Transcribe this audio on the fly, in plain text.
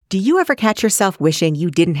Do you ever catch yourself wishing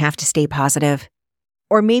you didn't have to stay positive?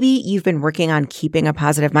 Or maybe you've been working on keeping a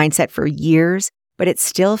positive mindset for years, but it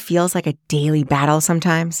still feels like a daily battle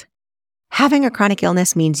sometimes? Having a chronic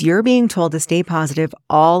illness means you're being told to stay positive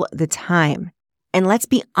all the time. And let's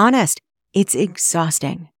be honest, it's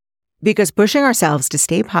exhausting. Because pushing ourselves to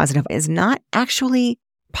stay positive is not actually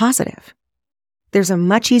positive. There's a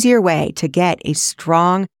much easier way to get a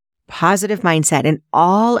strong, positive mindset and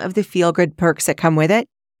all of the feel-good perks that come with it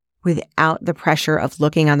without the pressure of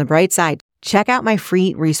looking on the bright side. Check out my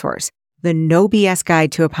free resource, The No BS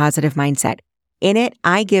Guide to a Positive Mindset. In it,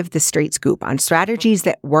 I give the straight scoop on strategies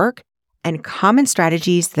that work and common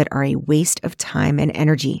strategies that are a waste of time and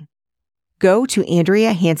energy. Go to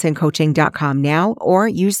AndreaHansonCoaching.com now or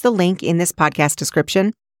use the link in this podcast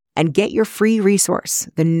description and get your free resource,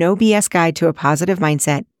 The No BS Guide to a Positive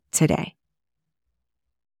Mindset, today.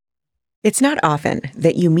 It's not often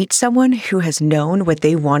that you meet someone who has known what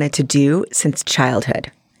they wanted to do since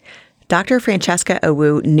childhood. Dr. Francesca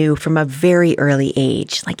Owoo knew from a very early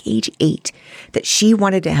age, like age 8, that she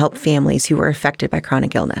wanted to help families who were affected by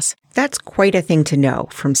chronic illness. That's quite a thing to know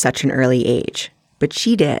from such an early age. But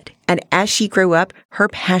she did. And as she grew up, her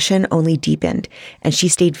passion only deepened, and she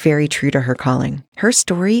stayed very true to her calling. Her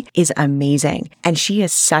story is amazing, and she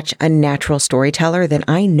is such a natural storyteller that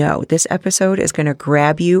I know this episode is going to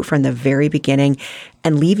grab you from the very beginning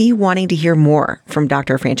and leave you wanting to hear more from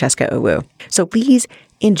Dr. Francesca Owoo. So please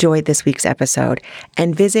enjoy this week's episode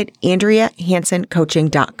and visit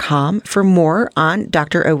AndreaHansonCoaching.com for more on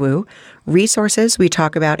Dr. Owoo, resources we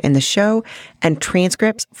talk about in the show, and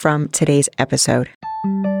transcripts from today's episode.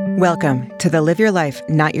 Welcome to the Live Your Life,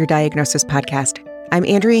 Not Your Diagnosis podcast. I'm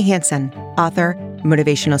Andrea Hanson, author,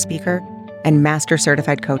 motivational speaker, and master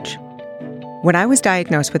certified coach. When I was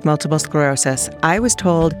diagnosed with multiple sclerosis, I was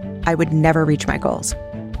told I would never reach my goals.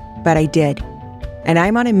 But I did. And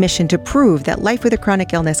I'm on a mission to prove that life with a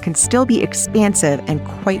chronic illness can still be expansive and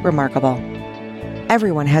quite remarkable.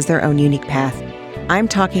 Everyone has their own unique path. I'm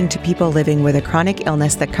talking to people living with a chronic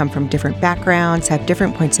illness that come from different backgrounds, have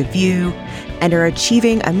different points of view, and are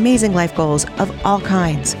achieving amazing life goals of all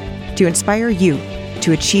kinds to inspire you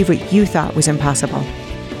to achieve what you thought was impossible.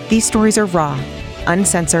 These stories are raw,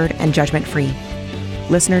 uncensored, and judgment-free.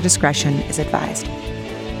 Listener discretion is advised.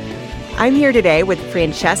 I'm here today with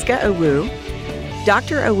Francesca Owoo.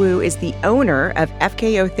 Dr. Owoo is the owner of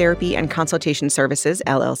FKO Therapy and Consultation Services,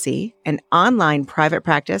 LLC, an online private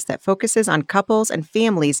practice that focuses on couples and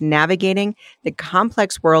families navigating the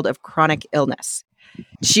complex world of chronic illness.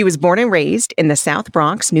 She was born and raised in the South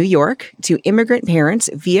Bronx, New York, to immigrant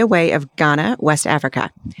parents via way of Ghana, West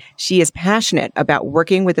Africa. She is passionate about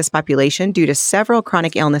working with this population due to several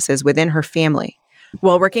chronic illnesses within her family.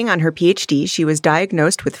 While working on her PhD, she was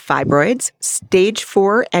diagnosed with fibroids, stage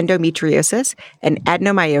 4 endometriosis, and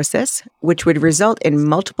adenomyosis, which would result in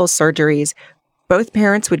multiple surgeries. Both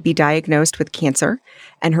parents would be diagnosed with cancer,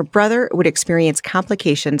 and her brother would experience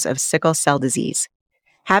complications of sickle cell disease.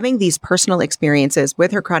 Having these personal experiences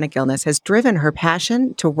with her chronic illness has driven her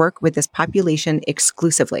passion to work with this population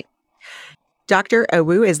exclusively. Dr.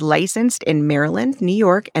 Owoo is licensed in Maryland, New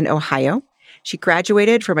York, and Ohio. She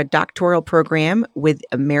graduated from a doctoral program with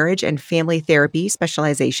a marriage and family therapy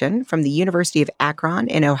specialization from the University of Akron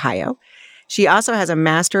in Ohio. She also has a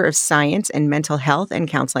Master of Science in Mental Health and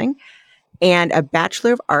Counseling and a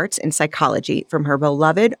Bachelor of Arts in Psychology from her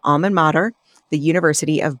beloved alma mater, the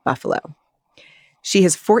University of Buffalo. She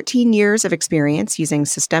has 14 years of experience using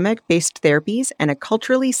systemic-based therapies and a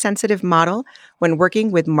culturally sensitive model when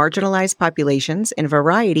working with marginalized populations in a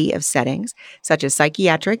variety of settings, such as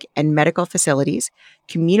psychiatric and medical facilities,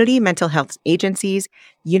 community mental health agencies,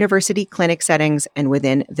 university clinic settings, and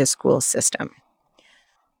within the school system.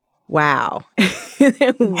 Wow.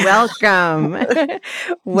 Welcome.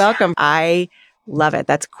 Welcome. I love it.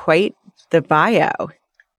 That's quite the bio.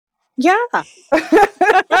 Yeah.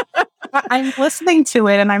 I'm listening to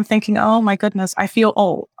it and I'm thinking, oh my goodness, I feel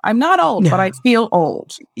old. I'm not old, but I feel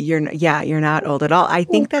old. You're not old at all. I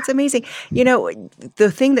think that's amazing. You know,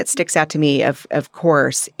 the thing that sticks out to me, of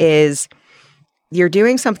course, is you're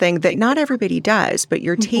doing something that not everybody does, but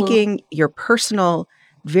you're taking your personal,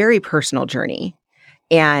 very personal journey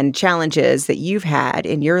and challenges that you've had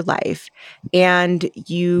in your life, and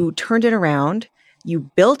you turned it around.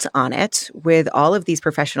 You built on it with all of these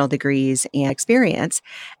professional degrees and experience,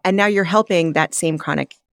 and now you're helping that same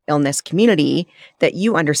chronic illness community that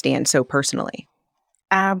you understand so personally.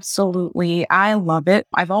 Absolutely. I love it.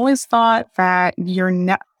 I've always thought that you're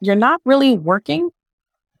not really working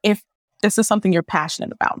if this is something you're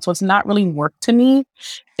passionate about. So it's not really work to me.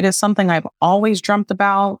 It is something I've always dreamt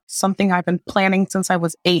about, something I've been planning since I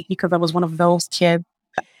was 8, because I was one of those kids.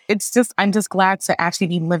 I'm just glad to actually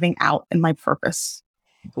be living out in my purpose.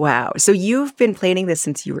 Wow. So you've been planning this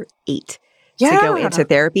since you were 8 to go Yeah. into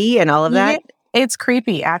therapy and all of Yeah. that? It's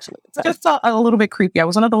creepy, actually. It's just a little bit creepy. I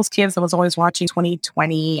was one of those kids that was always watching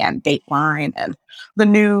 2020 and Dateline and the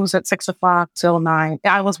news at 6 o'clock till 9.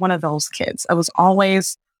 I was one of those kids. I was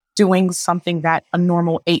always doing something that a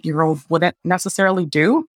normal 8-year-old wouldn't necessarily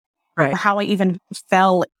do. Right. How I even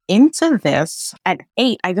fell into this at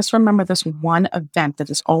 8, I just remember this one event that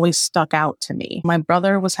just always stuck out to me. My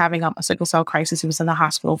brother was having a sickle cell crisis. He was in the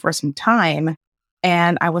hospital for some time.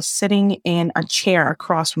 And I was sitting in a chair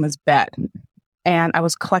across from his bed. And I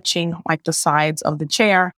was clutching like the sides of the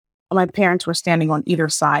chair. My parents were standing on either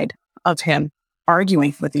side of him,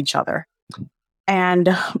 arguing with each other.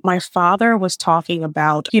 And my father was talking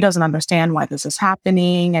about, he doesn't understand why this is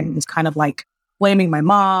happening. And he's kind of like blaming my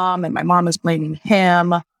mom, and my mom is blaming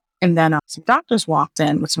him. And then some doctors walked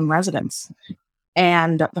in with some residents.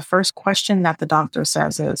 And the first question that the doctor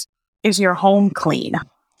says is your home clean?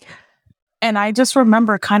 And I just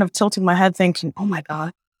remember kind of tilting my head thinking, oh my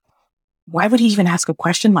God, why would he even ask a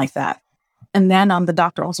question like that? And then the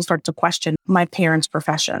doctor also started to question my parents'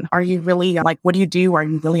 profession. Are you really, what do you do? Are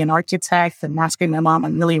you really an architect? And asking my mom,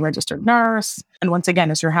 I'm really a registered nurse. And once again,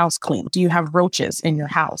 is your house clean? Do you have roaches in your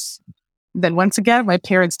house? Then once again, my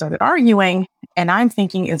parents started arguing. And I'm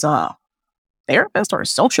thinking, is a therapist or a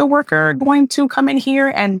social worker going to come in here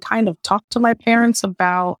and kind of talk to my parents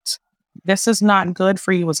about this is not good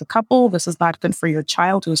for you as a couple. This is not good for your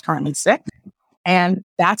child who is currently sick. And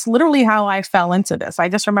that's literally how I fell into this. I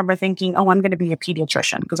just remember thinking, oh, I'm going to be a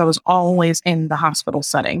pediatrician because I was always in the hospital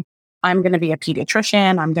setting. I'm going to be a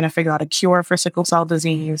pediatrician. I'm going to figure out a cure for sickle cell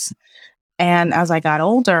disease. And as I got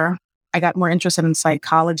older, I got more interested in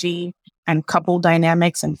psychology and couple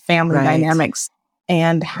dynamics and family dynamics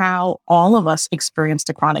and how all of us experienced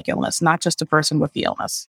a chronic illness, not just a person with the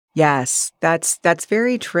illness. Yes, that's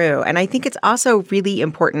very true. And I think it's also really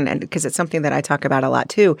important, and because it's something that I talk about a lot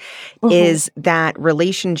too, is that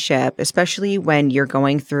relationship, especially when you're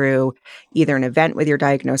going through either an event with your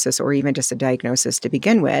diagnosis or even just a diagnosis to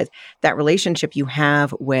begin with, that relationship you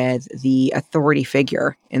have with the authority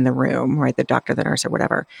figure in the room, right, the doctor, the nurse, or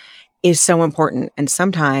whatever, is so important. And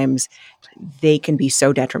sometimes they can be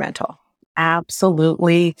so detrimental.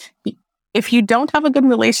 Absolutely. If you don't have a good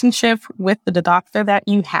relationship with the doctor that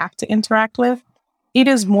you have to interact with, it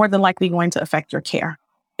is more than likely going to affect your care.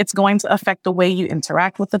 It's going to affect the way you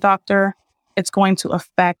interact with the doctor. It's going to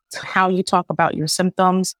affect how you talk about your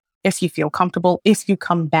symptoms, if you feel comfortable, if you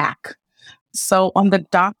come back. So on the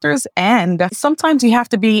doctor's end, sometimes you have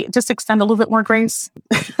to just extend a little bit more grace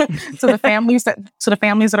to the families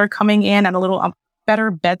that are coming in, and a little better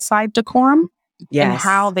bedside decorum. Yes. And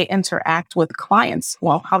how they interact with clients,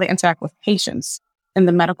 how they interact with patients in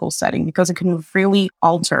the medical setting, because it can really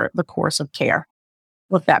alter the course of care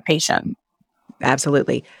with that patient.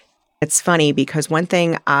 Absolutely. It's funny because one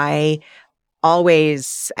thing I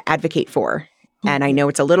always advocate for, and I know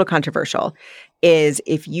it's a little controversial, is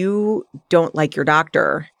if you don't like your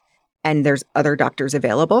doctor and there's other doctors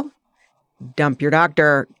available, dump your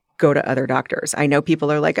doctor, go to other doctors. I know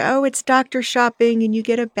people are like, oh, it's doctor shopping and you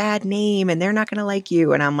get a bad name and they're not going to like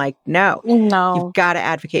you. And I'm like, no, you've got to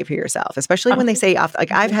advocate for yourself, especially when they say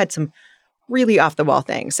I've had some really off the wall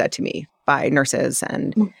things said to me by nurses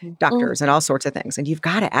and doctors and all sorts of things. And you've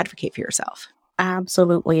got to advocate for yourself.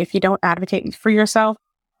 Absolutely. If you don't advocate for yourself,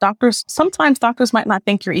 sometimes doctors might not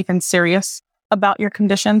think you're even serious about your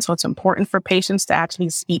condition. So it's important for patients to actually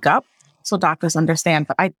speak up so doctors understand.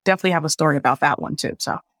 But I definitely have a story about that one too.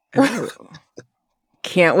 So.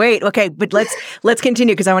 Can't wait. Okay, but let's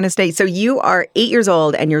continue because I want to stay. So you are 8 years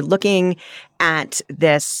old and you're looking at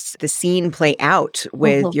the scene play out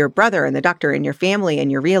with your brother and the doctor and your family,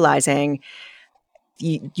 and you're realizing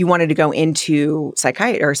you wanted to go into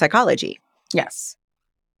psychiatry or psychology. Yes.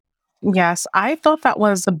 Yes, I thought that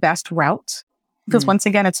was the best route because once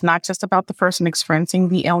again, it's not just about the person experiencing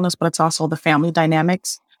the illness, but it's also the family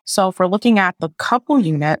dynamics. So if we're looking at the couple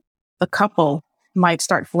unit, the couple might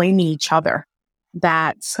start blaming each other.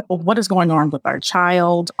 That's what is going on with our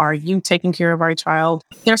child? Are you taking care of our child?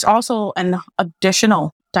 There's also an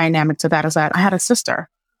additional dynamic to that, is that I had a sister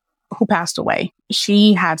who passed away.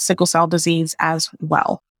 She had sickle cell disease as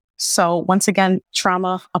well. So once again,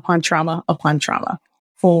 trauma upon trauma upon trauma.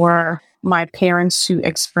 For my parents who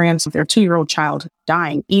experienced their 2-year-old child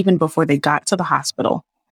dying even before they got to the hospital,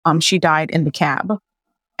 she died in the cab.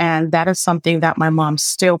 And that is something that my mom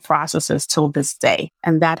still processes till this day.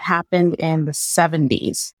 And that happened in the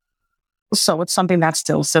 70s. So it's something that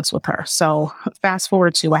still sits with her. So fast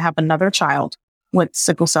forward to, I have another child with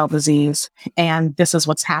sickle cell disease, and this is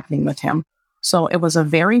what's happening with him. So it was a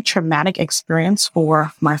very traumatic experience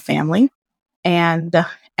for my family and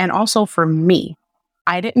also for me.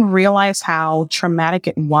 I didn't realize how traumatic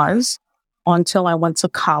it was until I went to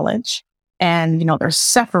college and, they're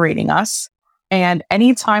separating us. And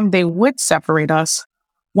anytime they would separate us,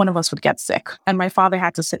 one of us would get sick. And my father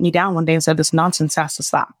had to sit me down one day and said, this nonsense has to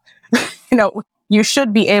stop. You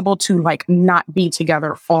should be able to not be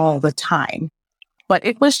together all the time. But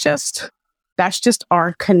that's just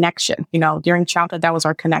our connection. During childhood, that was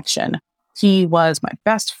our connection. He was my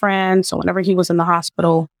best friend. So whenever he was in the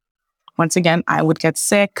hospital, once again, I would get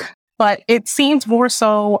sick. But it seems more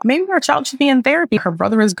so, maybe our child should be in therapy. Her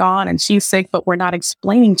brother is gone and she's sick, but we're not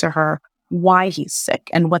explaining to her why he's sick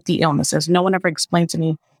and what the illness is. No one ever explained to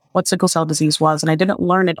me what sickle cell disease was. And I didn't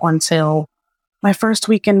learn it until my first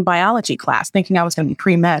week in biology class, thinking I was going to be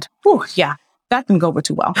pre-med. Whew, yeah, that didn't go over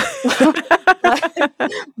too well.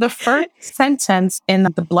 The first sentence in the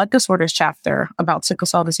blood disorders chapter about sickle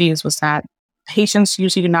cell disease was that patients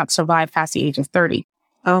usually do not survive past the age of 30.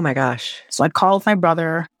 Oh my gosh. So I called my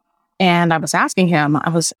brother and I was asking him,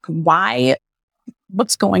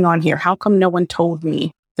 what's going on here? How come no one told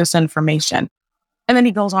me this information? And then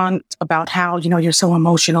he goes on about how, you're so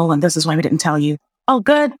emotional and this is why we didn't tell you. Oh,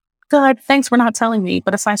 good. Thanks for not telling me,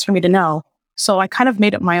 but it's nice for me to know. So I kind of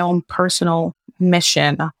made it my own personal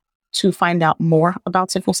mission to find out more about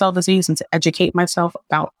sickle cell disease and to educate myself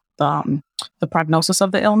about the prognosis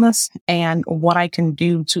of the illness and what I can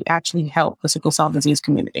do to actually help the sickle cell disease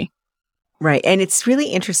community. Right. And it's really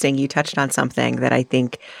interesting. You touched on something that I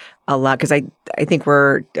think a lot, because I think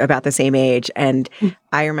we're about the same age. And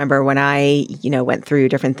I remember when I, went through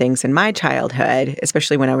different things in my childhood,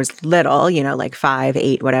 especially when I was little, like 5,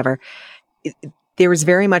 8, whatever, there was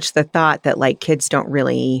very much the thought that kids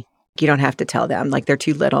you don't have to tell them, they're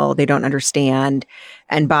too little, they don't understand.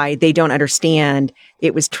 And by they don't understand,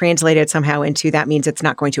 it was translated somehow into that means it's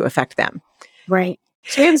not going to affect them. Right.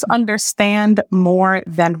 Kids understand more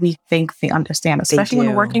than we think they understand, especially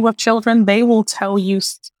when working with children. They will tell you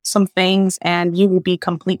some things and you will be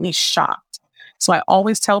completely shocked. So I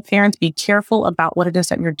always tell parents, be careful about what it is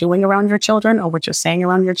that you're doing around your children or what you're saying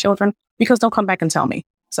around your children, because they'll come back and tell me.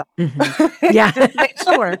 So yeah,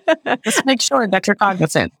 just make sure that you're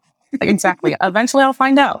cognizant. Exactly. Eventually I'll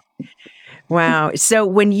find out. Wow. So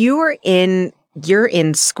when you're in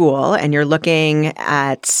school and you're looking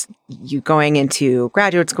at you going into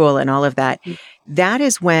graduate school and all of that, that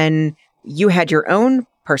is when you had your own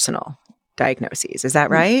personal diagnoses. Is that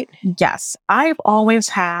right? Yes. I've always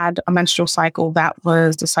had a menstrual cycle that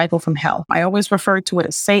was the cycle from hell. I always referred to it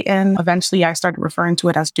as Satan. Eventually I started referring to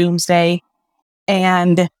it as doomsday.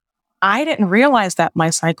 And I didn't realize that my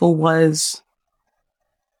cycle was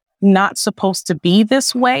not supposed to be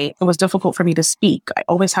this way. It was difficult for me to speak. I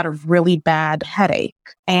always had a really bad headache.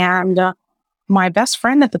 And my best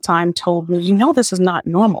friend at the time told me, this is not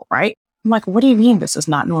normal, right? I'm like, what do you mean this is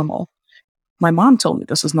not normal? My mom told me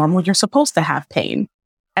this is normal. You're supposed to have pain.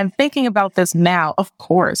 And thinking about this now, of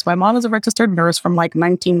course, my mom is a registered nurse from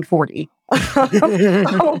 1940.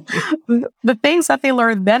 The things that they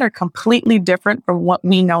learned then are completely different from what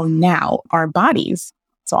we know now, our bodies.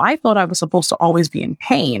 So I thought I was supposed to always be in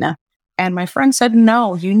pain. And my friend said,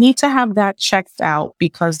 no, you need to have that checked out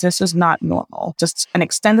because this is not normal. Just an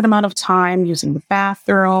extended amount of time using the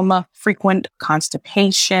bathroom, frequent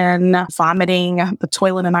constipation, vomiting. The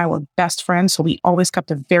toilet and I were best friends, so we always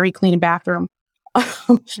kept a very clean bathroom.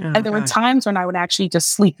 And there were times when I would actually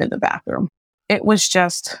just sleep in the bathroom.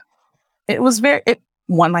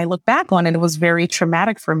 When I look back on it, it was very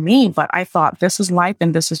traumatic for me, but I thought this is life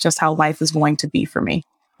and this is just how life is going to be for me.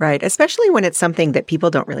 Right. Especially when it's something that people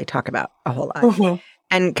don't really talk about a whole lot.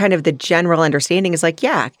 And kind of the general understanding is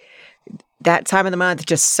that time of the month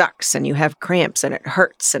just sucks and you have cramps and it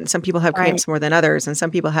hurts. And some people have cramps more than others and some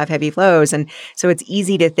people have heavy flows. And so it's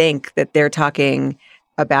easy to think that they're talking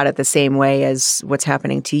about it the same way as what's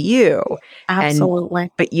happening to you. Absolutely.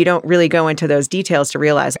 But you don't really go into those details to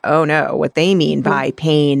realize, oh no, what they mean by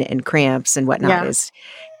pain and cramps and whatnot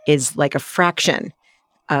is like a fraction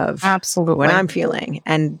of what I'm feeling.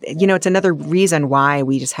 And, it's another reason why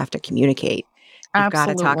we just have to communicate. We've got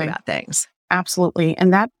to talk about things. Absolutely.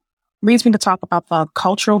 And that leads me to talk about the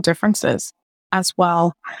cultural differences as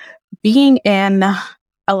well. Being in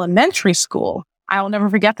elementary school, I'll never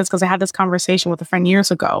forget this because I had this conversation with a friend years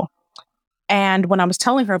ago. And when I was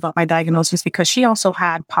telling her about my diagnosis, because she also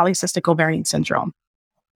had polycystic ovarian syndrome.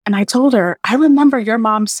 And I told her, I remember your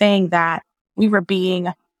mom saying that we were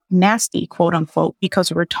being nasty, quote unquote,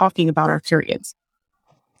 because we were talking about our periods.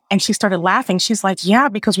 And she started laughing. She's like, yeah,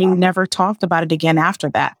 because we never talked about it again after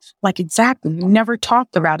that. Like, exactly. We never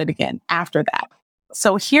talked about it again after that.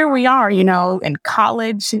 So here we are, in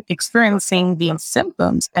college experiencing these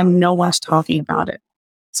symptoms and no one's talking about it.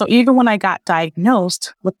 So even when I got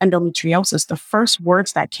diagnosed with endometriosis, the first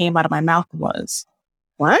words that came out of my mouth was,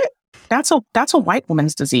 "What? That's a white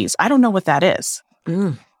woman's disease. I don't know what that is."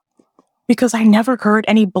 Mm. Because I never heard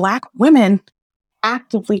any Black women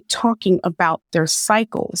actively talking about their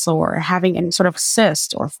cycles or having any sort of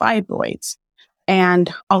cyst or fibroids.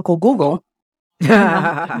 And Uncle Google, you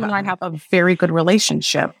and I have a very good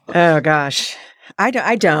relationship. Oh gosh. I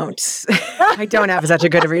don't. I don't have such a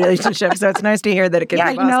good relationship, so it's nice to hear that it can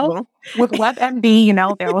be possible. With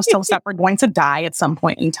WebMD, there was still that we're going to die at some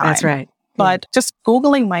point in time. That's right. But just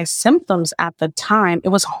Googling my symptoms at the time, it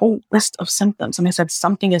was a whole list of symptoms. And I said,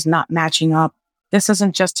 something is not matching up. This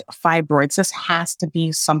isn't just fibroids. This has to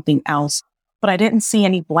be something else. But I didn't see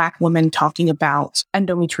any Black women talking about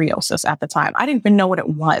endometriosis at the time. I didn't even know what it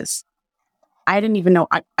was. I didn't even know.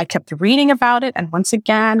 I kept reading about it. And once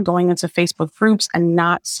again, going into Facebook groups and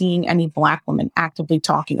not seeing any Black women actively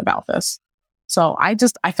talking about this. So I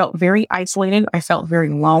felt very isolated. I felt very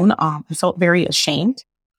alone. I felt very ashamed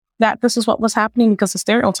that this is what was happening, because the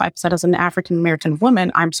stereotype said as an African-American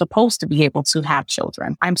woman, I'm supposed to be able to have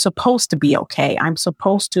children. I'm supposed to be okay. I'm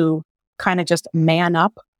supposed to kind of just man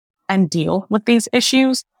up and deal with these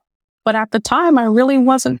issues. But at the time, I really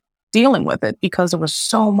wasn't dealing with it because there was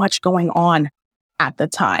so much going on at the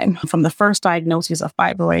time, from the first diagnosis of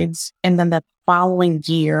fibroids. And then the following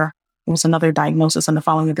year, there was another diagnosis. And the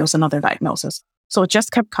following year, there was another diagnosis. So it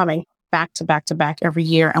just kept coming back to back to back every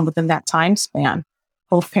year. And within that time span,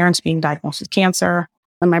 both parents being diagnosed with cancer,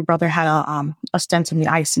 and my brother had a stent in the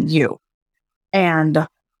ICU. And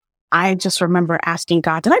I just remember asking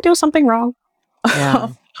God, did I do something wrong? Yeah.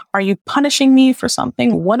 Are you punishing me for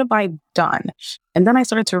something? What have I done? And then I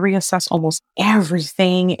started to reassess almost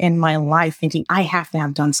everything in my life, thinking I have to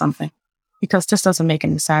have done something, because this doesn't make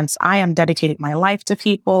any sense. I am dedicating my life to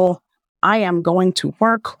people. I am going to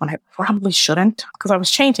work when I probably shouldn't, because I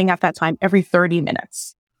was changing at that time every 30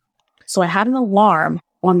 minutes. So I had an alarm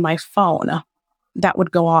on my phone that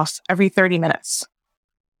would go off every 30 minutes.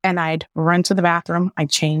 And I'd run to the bathroom, I'd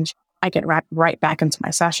change, I get right back into my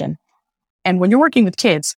session. And when you're working with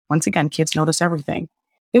kids, once again, kids notice everything.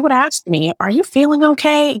 They would ask me, are you feeling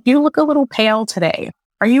okay? You look a little pale today.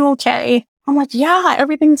 Are you okay? I'm like, yeah,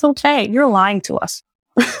 everything's okay. You're lying to us.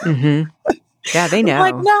 Mm-hmm. Yeah, they know.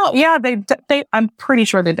 Like, no, yeah, they. I'm pretty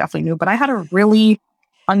sure they definitely knew. But I had a really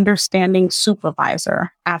understanding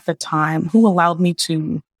supervisor at the time who allowed me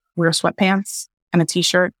to wear sweatpants and a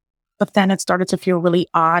t-shirt. But then it started to feel really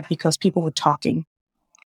odd because people were talking.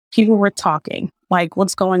 Like,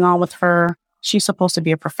 what's going on with her? She's supposed to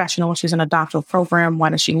be a professional. She's in a doctoral program. Why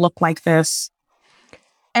does she look like this?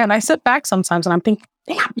 And I sit back sometimes and I'm thinking,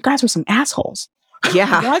 damn, you guys are some assholes.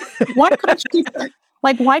 Yeah. Why couldn't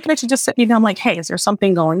you just sit me down like, hey, is there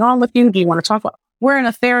something going on with you? Do you want to talk about? We're in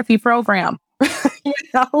a therapy program.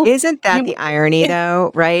 Isn't that the irony,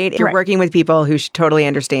 though, right? You're working with people who should totally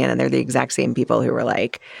understand, and they're the exact same people who are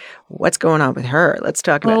like, what's going on with her? Let's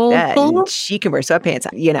talk about that. And she can wear sweatpants.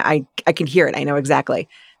 I can hear it. I know exactly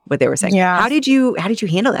what they were saying. Yeah. How did you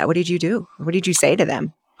handle that? What did you do? What did you say to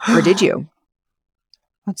them? Or did you?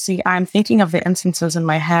 Let's see. I'm thinking of the instances in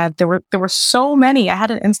my head. There were so many. I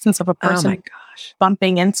had an instance of a person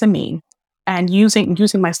bumping into me and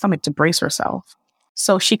using my stomach to brace herself.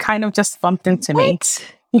 So she kind of just bumped into me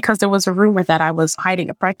because there was a rumor that I was hiding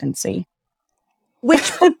a pregnancy.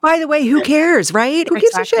 Which, by the way, who cares, right? Who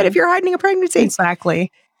gives a shit if you're hiding a pregnancy?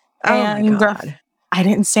 Exactly. My God. I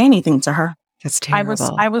didn't say anything to her. That's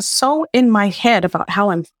terrible. I was so in my head about how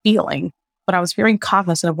I'm feeling, but I was very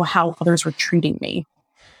cognizant of how others were treating me.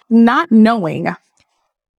 Not knowing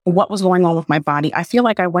what was going on with my body. I feel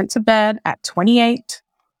like I went to bed at 28.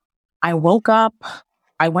 I woke up.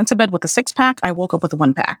 I went to bed with a 6-pack. I woke up with a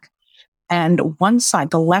 1-pack. And one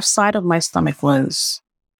side, the left side of my stomach was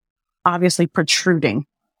obviously protruding.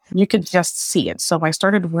 You could just see it. So I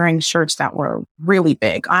started wearing shirts that were really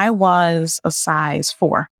big. I was a size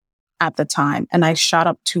 4 at the time, and I shot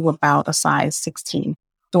up to about a size 16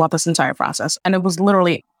 throughout this entire process. And it was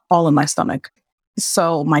literally all in my stomach.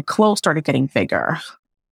 So my clothes started getting bigger.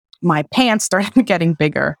 My pants started getting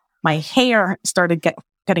bigger. My hair started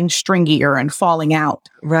getting stringier and falling out.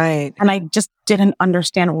 Right. And I just didn't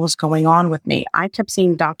understand what was going on with me. I kept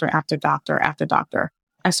seeing doctor after doctor after doctor.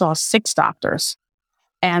 I saw 6 doctors.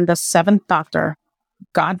 And the 7th doctor,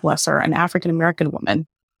 God bless her, an African-American woman,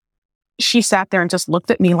 she sat there and just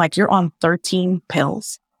looked at me like, you're on 13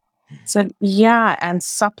 pills. Said, yeah, and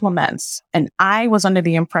supplements. And I was under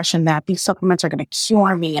the impression that these supplements are going to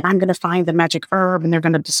cure me and I'm going to find the magic herb and they're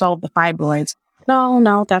going to dissolve the fibroids.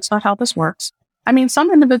 No, that's not how this works. I mean,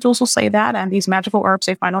 some individuals will say that, and these magical herbs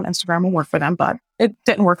they find on Instagram will work for them, but it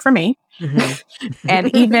didn't work for me.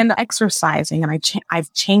 And even exercising, and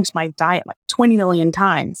I've changed my diet like 20 million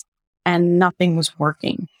times, and nothing was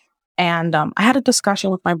working. And I had a discussion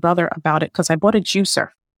with my brother about it because I bought a juicer,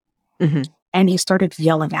 and he started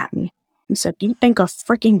yelling at me. He said, "Do you think a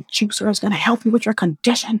freaking juicer is going to help you with your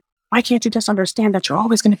condition? Why can't you just understand that you're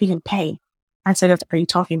always going to be in pain?" I said, "Are you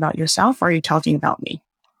talking about yourself or are you talking about me?"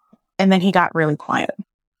 And then he got really quiet.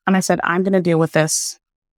 And I said, "I'm going to deal with this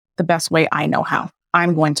the best way I know how.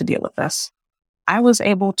 I'm going to deal with this." I was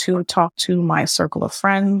able to talk to my circle of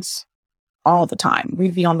friends all the time.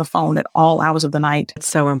 We'd be on the phone at all hours of the night. It's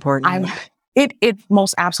so important. It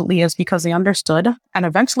most absolutely is, because they understood. And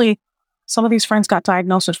eventually, some of these friends got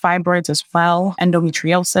diagnosed with fibroids as well,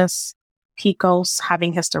 endometriosis, PCOS,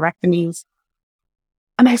 having hysterectomies.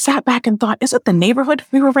 And I sat back and thought, is it the neighborhood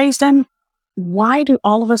we were raised in? Why do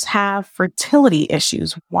all of us have fertility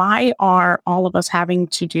issues? Why are all of us having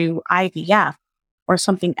to do IVF or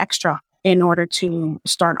something extra in order to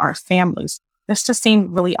start our families? This just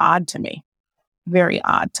seemed really odd to me. Very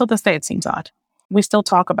odd. Till this day, it seems odd. We still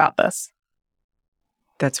talk about this.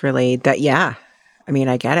 That's really that. Yeah. I mean,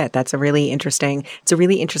 I get it. It's a really interesting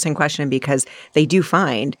question, because they do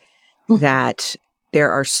find that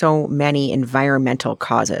there are so many environmental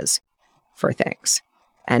causes for things.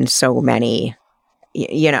 And so many,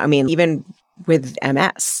 I mean, even with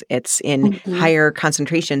MS, it's in higher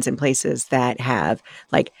concentrations in places that have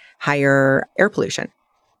like higher air pollution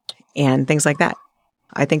and things like that.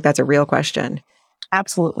 I think that's a real question.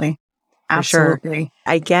 Absolutely. Absolutely. Sure.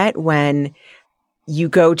 I get when you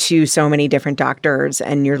go to so many different doctors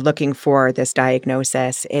and you're looking for this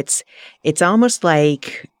diagnosis, it's almost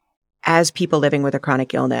like, as people living with a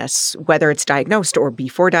chronic illness, whether it's diagnosed or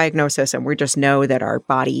before diagnosis, and we just know that our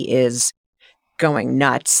body is going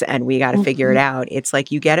nuts and we got to figure it out. It's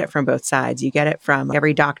like you get it from both sides. You get it from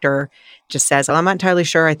every doctor just says, "Well, I'm not entirely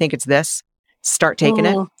sure. I think it's this. Start taking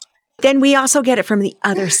it." Then we also get it from the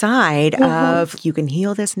other side of, you can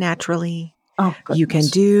heal this naturally. Oh, you can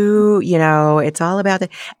do, it's all about it.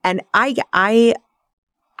 And I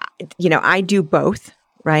do both.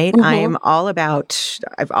 Right. I'm all about,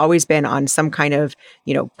 I've always been on some kind of,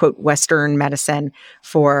 quote, Western medicine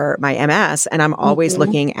for my MS. And I'm always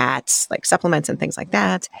looking at like supplements and things like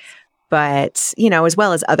that. But, as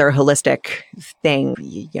well as other holistic thing,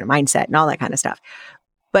 mindset and all that kind of stuff.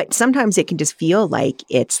 But sometimes it can just feel like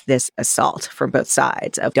it's this assault from both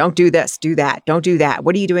sides of, don't do this, do that, don't do that.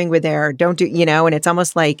 What are you doing with there? Don't do, and it's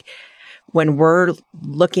almost like when we're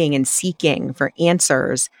looking and seeking for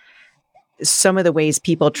answers, some of the ways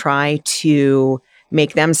people try to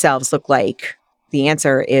make themselves look like the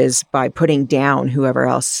answer is by putting down whoever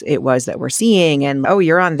else it was that we're seeing, and, "Oh,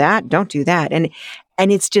 you're on that, don't do that." And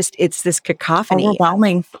it's this cacophony.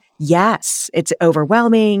 Overwhelming. Yes, it's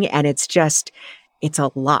overwhelming, and it's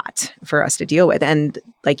a lot for us to deal with. And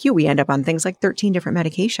like you, we end up on things like 13 different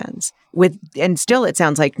medications and still it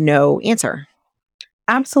sounds like no answer.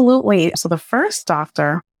 Absolutely. So the first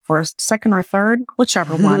doctor, first, second, or third,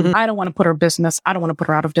 whichever one. I don't want to put her out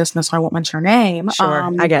of business. So I won't mention her name.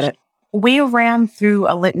 Sure, I get it. We ran through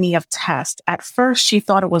a litany of tests. At first, she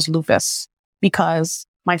thought it was lupus because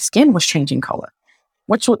my skin was changing color,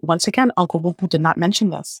 which, once again, Uncle Owoo did not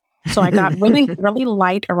mention this. So I got really, really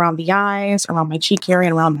light around the eyes, around my cheek area,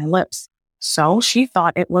 and around my lips. So she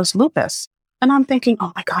thought it was lupus. And I'm thinking,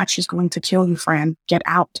 oh my God, she's going to kill you, Fran. Get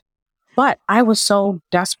out. But I was so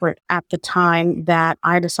desperate at the time that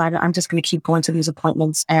I decided I'm just going to keep going to these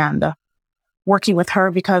appointments and working with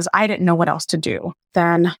her because I didn't know what else to do.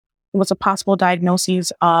 Then it was a possible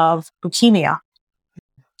diagnosis of leukemia.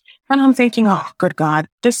 And I'm thinking, oh, good God,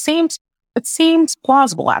 it seems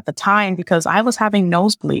plausible at the time because I was having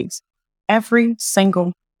nosebleeds every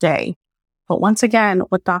single day. But once again,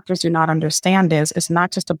 what doctors do not understand is it's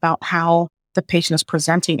not just about how the patient is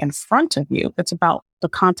presenting in front of you. It's about the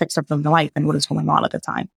context of their life and what is going on at the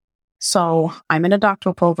time. So I'm in a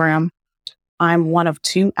doctoral program. I'm one of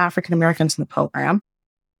 2 African Americans in the program.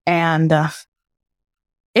 And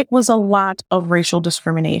it was a lot of racial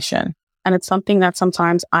discrimination. And it's something that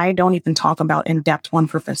sometimes I don't even talk about in depth on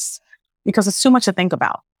purpose because it's too much to think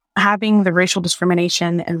about. Having the racial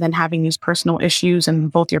discrimination and then having these personal issues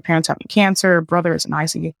and both your parents having cancer, brother is in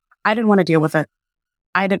ICU. I didn't want to deal with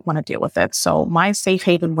it. So my safe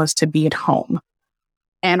haven was to be at home.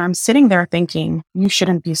 And I'm sitting there thinking, you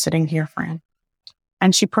shouldn't be sitting here, Fran.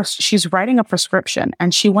 And she's writing a prescription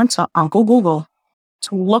and she went to Uncle Google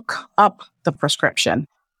to look up the prescription.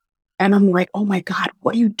 And I'm like, oh my God,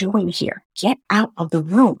 what are you doing here? Get out of the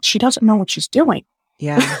room. She doesn't know what she's doing.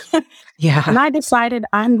 Yeah. Yeah. And I decided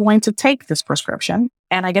I'm going to take this prescription.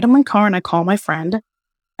 And I get in my car and I call my friend.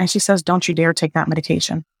 And she says, don't you dare take that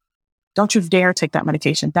medication. Don't you dare take that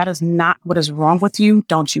medication. That is not what is wrong with you.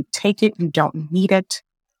 Don't you take it. You don't need it.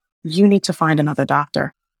 You need to find another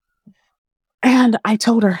doctor. And I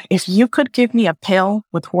told her, if you could give me a pill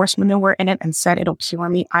with horse manure in it and said it'll cure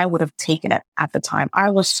me, I would have taken it at the time. I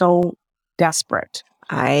was so desperate.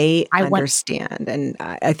 I understand. And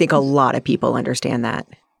I think a lot of people understand that.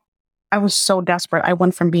 I was so desperate. I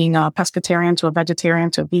went from being a pescatarian to a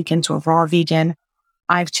vegetarian to a vegan to a raw vegan.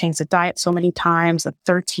 I've changed the diet so many times, the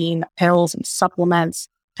 13 pills and supplements.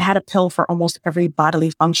 I had a pill for almost every bodily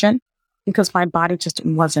function because my body just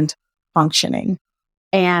wasn't functioning.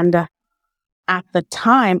 And at the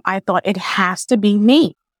time, I thought it has to be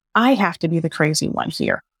me. I have to be the crazy one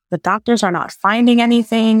here. The doctors are not finding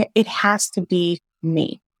anything. It has to be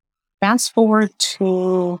me. Fast forward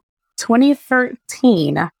to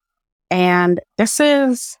 2013, and this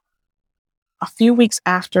is a few weeks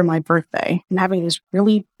after my birthday. I'm having these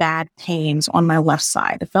really bad pains on my left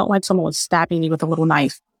side. It felt like someone was stabbing me with a little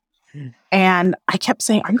knife. And I kept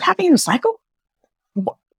saying, are you having a cycle?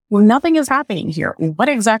 Well, nothing is happening here. What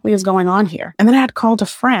exactly is going on here? And then I had called a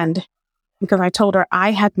friend because I told her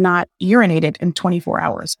I had not urinated in 24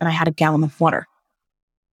 hours and I had a gallon of water.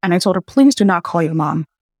 And I told her, please do not call your mom.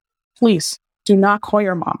 Please do not call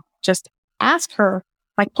your mom. Just ask her,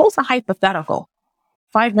 like, pose a hypothetical.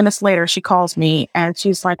 5 minutes later, she calls me and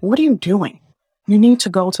she's like, what are you doing? You need to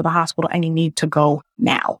go to the hospital and you need to go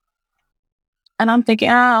now. And I'm thinking,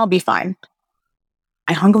 I'll be fine.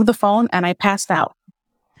 I hung up the phone and I passed out.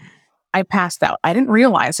 I didn't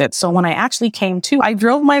realize it. So when I actually came to, I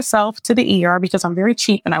drove myself to the ER because I'm very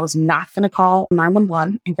cheap and I was not going to call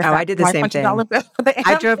 911. I did the same thing.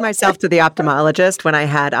 I drove myself to the ophthalmologist when I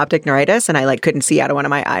had optic neuritis and I couldn't see out of one of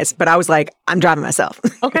my eyes. But I was like, I'm driving myself.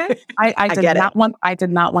 Okay. I did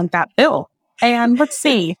not want that bill. And let's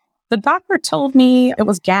see, the doctor told me it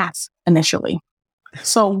was gas initially.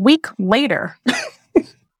 So a week later,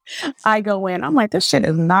 I go in. I'm like, this shit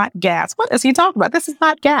is not gas. What is he talking about? This is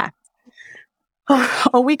not gas.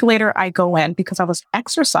 A week later, I go in because I was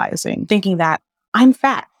exercising, thinking that I'm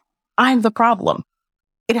fat. I'm the problem.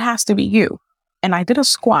 It has to be you. And I did a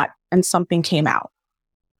squat and something came out.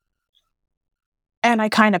 And I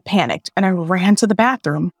kind of panicked and I ran to the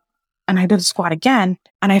bathroom and I did a squat again.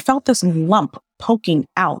 And I felt this lump poking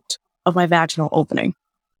out of my vaginal opening.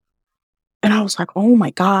 And I was like, oh my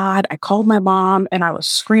God. I called my mom and I was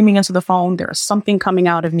screaming into the phone. There is something coming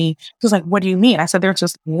out of me. She's like, what do you mean? I said, there's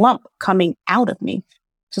this lump coming out of me.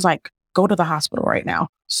 She's like, go to the hospital right now.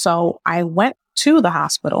 So I went to the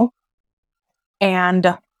hospital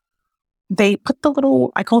and they put the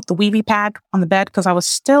little, I call it the weavy pad on the bed because I was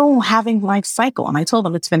still having my cycle. And I told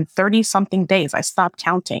them it's been 30 something days. I stopped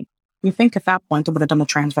counting. You think at that point I would have done a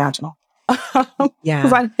transvaginal. Yeah.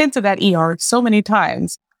 Because I've been to that ER so many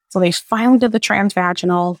times. So they finally did the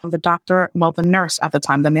transvaginal. The doctor, well, the nurse at the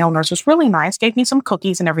time, the male nurse was really nice, gave me some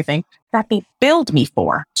cookies and everything that they billed me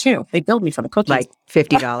for, too. They billed me for the cookies. Like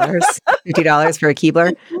 $50? $50 for a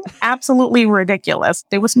Keebler? Absolutely ridiculous.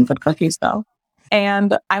 They were some good cookies, though.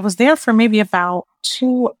 And I was there for maybe about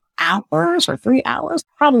 2 hours or 3 hours,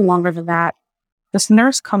 probably longer than that. This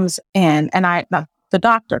nurse comes in and the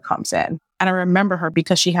doctor comes in. And I remember her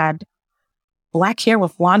because she had black hair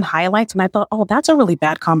with blonde highlights. And I thought, oh, that's a really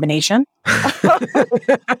bad combination.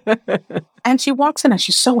 And she walks in and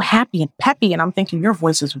she's so happy and peppy. And I'm thinking, your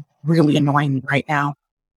voice is really annoying me right now.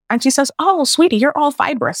 And she says, oh, sweetie, you're all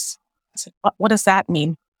fibrous. I said, what does that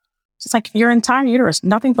mean? She's like, your entire uterus,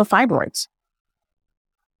 nothing but fibroids.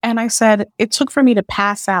 And I said, it took for me to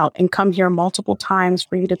pass out and come here multiple times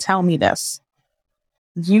for you to tell me this.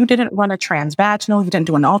 You didn't run a transvaginal. You didn't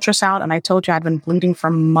do an ultrasound. And I told you I'd been bleeding for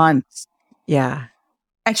months. Yeah.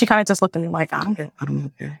 And she kind of just looked at me like, I don't care.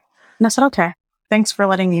 And I said, okay, thanks for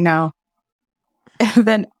letting me know. And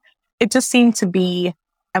then it just seemed to be,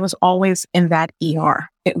 I was always in that ER.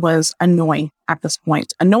 It was annoying at this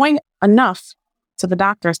point. Annoying enough to the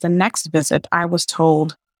doctors. The next visit, I was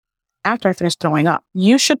told, after I finished throwing up,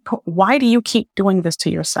 why do you keep doing this to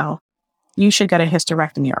yourself? You should get a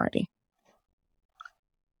hysterectomy already.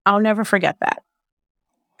 I'll never forget that.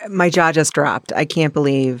 My jaw just dropped. I can't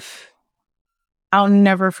believe. I'll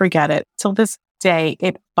never forget it. Till this day,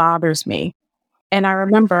 it bothers me. And I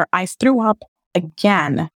remember I threw up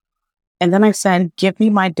again. And then I said, give me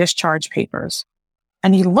my discharge papers.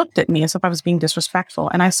 And he looked at me as if I was being disrespectful.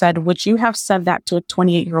 And I said, would you have said that to a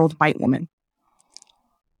 28-year-old white woman?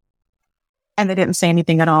 And they didn't say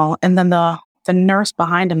anything at all. And then the nurse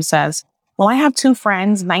behind him says, well, I have 2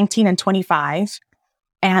 friends, 19 and 25.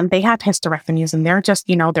 And they had hysterectomies and they're just,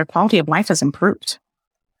 their quality of life has improved.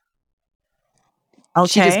 Okay.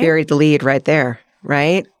 She just buried the lead right there,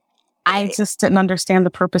 right? I just didn't understand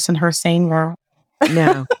the purpose in her saying her.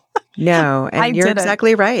 No. And you're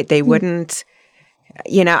exactly right. They wouldn't,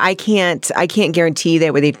 I can't guarantee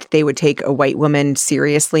that they would take a white woman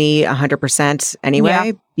seriously 100%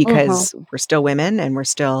 anyway, because we're still women and we're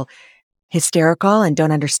still hysterical and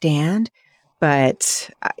don't understand. But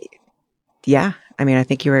I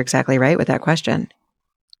think you were exactly right with that question.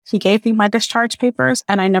 He gave me my discharge papers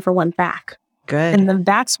and I never went back. Good. And then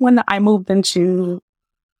that's when I moved into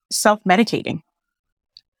self-medicating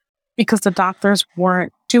because the doctors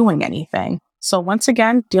weren't doing anything. So once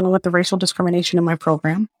again, dealing with the racial discrimination in my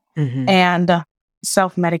program and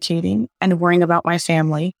self-medicating and worrying about my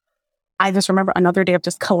family. I just remember another day of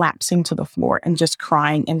just collapsing to the floor and just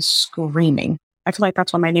crying and screaming. I feel like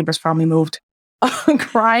that's when my neighbors probably moved.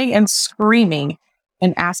 Crying and screaming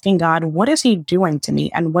and asking God, what is he doing to me?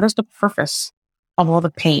 And what is the purpose of all the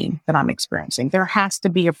pain that I'm experiencing? There has to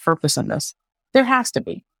be a purpose in this. There has to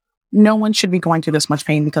be. No one should be going through this much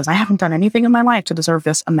pain because I haven't done anything in my life to deserve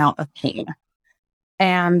this amount of pain.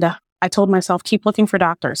 And I told myself, keep looking for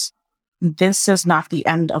doctors. This is not the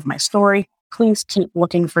end of my story. Please keep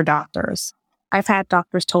looking for doctors. I've had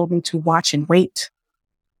doctors told me to watch and wait.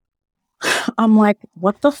 I'm like,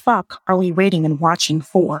 what the fuck are we waiting and watching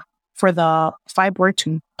for? For the fibroid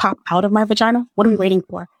to pop out of my vagina? What are we waiting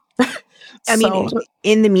for? I mean,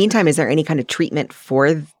 in the meantime, is there any kind of treatment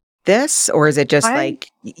for this? Or is it just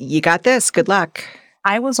you got this, good luck?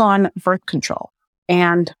 I was on birth control.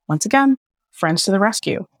 And once again, friends to the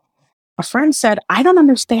rescue. A friend said, I don't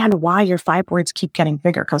understand why your fibroids keep getting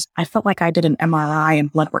bigger because I felt like I did an MRI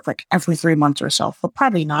and blood work like every 3 months or so, but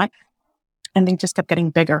probably not. And they just kept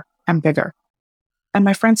getting bigger and bigger. And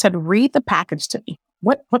my friend said, read the package to me.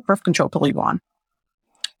 What birth control pill are you on?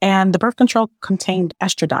 And the birth control contained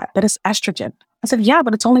estradiol. That is estrogen. I said, yeah,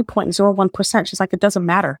 but it's only 0.01%. She's like, it doesn't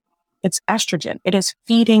matter. It's estrogen. It is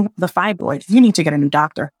feeding the fibroid. You need to get a new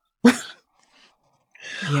doctor.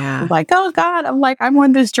 Yeah. I'm like, oh God. I'm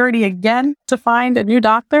on this journey again to find a new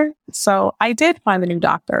doctor. So I did find a new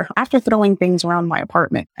doctor after throwing things around my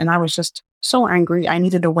apartment. And I was just so angry. I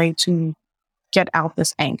needed a way to get out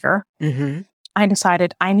this anger. I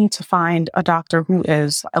decided I need to find a doctor who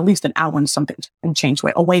is at least an hour and something and change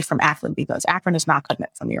away from Akron because Akron is not cutting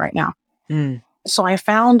it for me right now. So I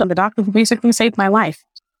found the doctor who basically saved my life.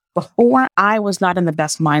 Before, I was not in the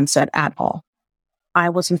best mindset at all. I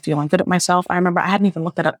wasn't feeling good at myself. I remember I hadn't even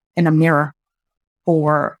looked at it in a mirror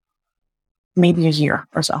for maybe a year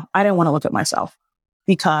or so. I didn't want to look at myself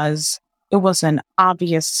because it was an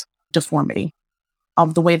obvious deformity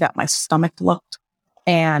of the way that my stomach looked.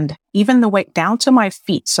 And even the way down to my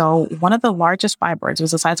feet. So one of the largest fibroids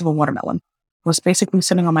was the size of a watermelon, was basically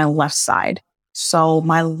sitting on my left side. So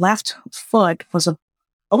my left foot was a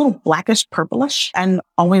little blackish, purplish, and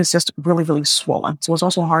always just really, really swollen. So it was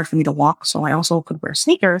also hard for me to walk. So I also could wear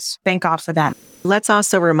sneakers. Thank God for that. Let's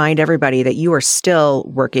also remind everybody that you are still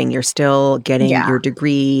working. You're still getting your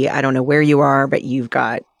degree. I don't know where you are, but you've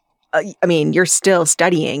got, you're still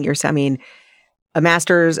studying. A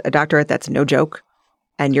master's, a doctorate, that's no joke.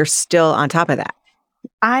 And you're still on top of that.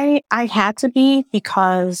 I had to be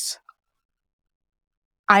because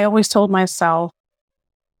I always told myself,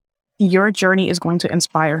 your journey is going to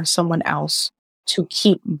inspire someone else to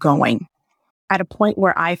keep going. At a point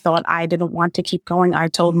where I thought I didn't want to keep going, I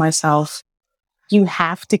told myself, you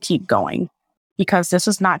have to keep going because this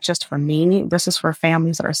is not just for me. This is for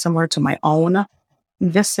families that are similar to my own.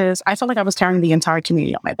 I felt like I was carrying the entire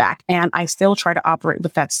community on my back. And I still try to operate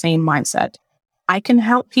with that same mindset. I can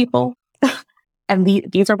help people. And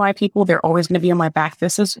these are my people. They're always going to be on my back.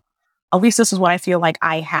 This is what I feel like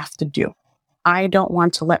I have to do. I don't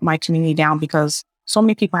want to let my community down because so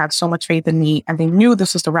many people had so much faith in me and they knew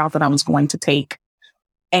this was the route that I was going to take.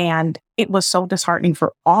 And it was so disheartening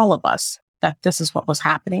for all of us that this is what was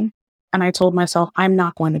happening. And I told myself, I'm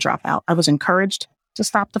not going to drop out. I was encouraged to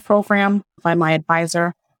stop the program by my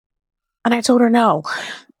advisor. And I told her no.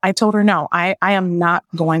 I am not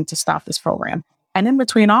going to stop this program. And in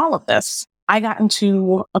between all of this, I got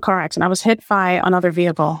into a car accident. I was hit by another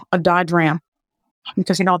vehicle, a Dodge Ram.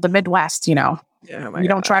 Because, the Midwest, you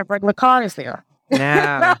don't drive regular cars there.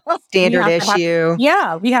 No. Standard issue.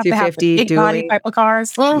 We have to have big body type of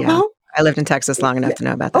cars. Yeah. I lived in Texas long enough to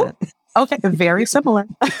know about that. Okay. Very similar.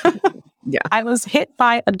 Yeah. I was hit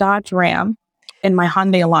by a Dodge Ram in my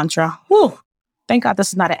Hyundai Elantra. Whew. Thank God this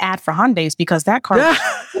is not an ad for Hyundais because that car was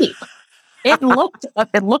cheap. It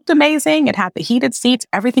looked amazing. It had the heated seats,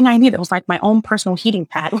 everything I needed. It was like my own personal heating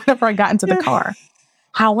pad whenever I got into the car.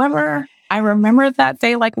 However, I remember that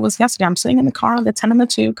day like it was yesterday. I'm sitting in the car on the 10 and the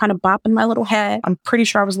 2, kind of bopping my little head. I'm pretty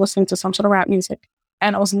sure I was listening to some sort of rap music.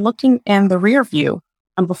 And I was looking in the rear view.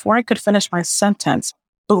 And before I could finish my sentence,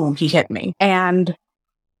 boom, he hit me. And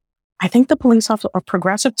I think the police officer or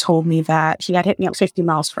progressive told me that he had hit me at 50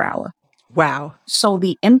 miles per hour. Wow. So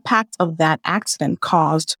the impact of that accident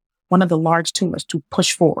caused one of the large tumors to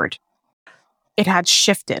push forward. It had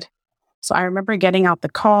shifted. So I remember getting out the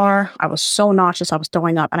car. I was so nauseous. I was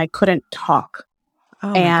throwing up and I couldn't talk.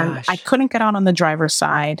 Oh and my gosh. I couldn't get out on the driver's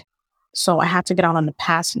side. So I had to get out on the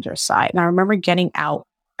passenger side. And I remember getting out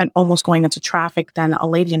and almost going into traffic. Then a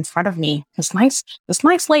lady in front of me, this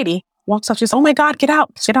nice lady walks up. She says, "Oh my God, get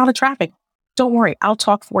out of traffic. Don't worry, I'll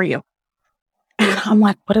talk for you." And I'm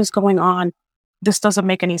like, what is going on? This doesn't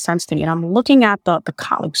make any sense to me. And I'm looking at the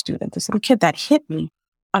college student, this little kid that hit me.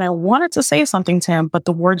 And I wanted to say something to him, but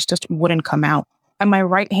the words just wouldn't come out. And my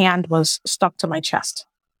right hand was stuck to my chest.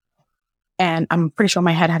 And I'm pretty sure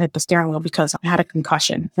my head had hit the steering wheel because I had a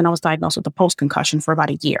concussion. And I was diagnosed with a post-concussion for about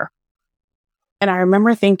a year. And I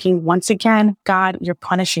remember thinking, once again, God, you're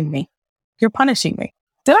punishing me. You're punishing me.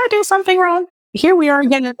 Did I do something wrong? Here we are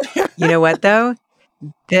again. You know what, though?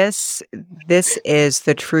 This is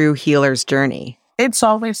the true healer's journey. It's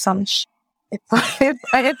always some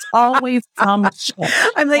it's always some shit.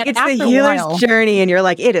 I'm like, And it's the after a healer's while- journey. And you're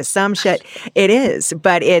like, it is some shit. It is.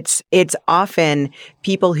 But it's often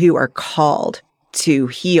people who are called to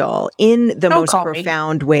heal in the Don't most call me.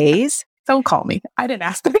 profound ways. Don't call me. I didn't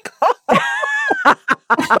ask to be called.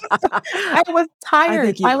 I was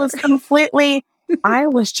tired. I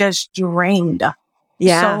was just drained.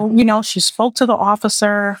 Yeah. So, she spoke to the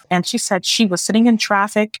officer and she said she was sitting in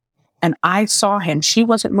traffic and I saw him. She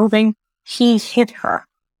wasn't moving. He hit her.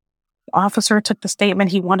 The officer took the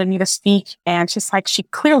statement. He wanted me to speak. And she's like, she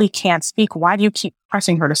clearly can't speak. Why do you keep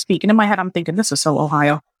pressing her to speak? And in my head, I'm thinking, this is so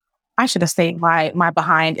Ohio. I should have stayed my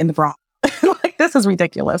behind in the Bronx. Like, this is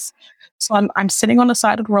ridiculous. So I'm sitting on the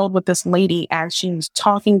side of the road with this lady and she's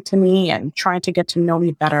talking to me and trying to get to know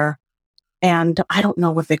me better. And I don't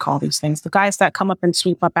know what they call these things. The guys that come up and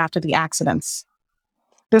sweep up after the accidents.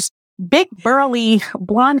 This big, burly,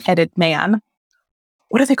 blonde-headed man.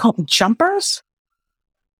 What do they call them? Jumpers?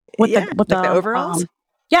 With the overalls?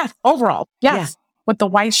 Yes, overall. Yes. Yeah. With the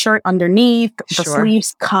white shirt underneath, the Sure.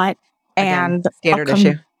 sleeves cut, Again, and standard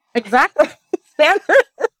issue. Exactly. Standard.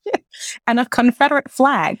 And a Confederate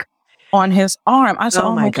flag on his arm. I said,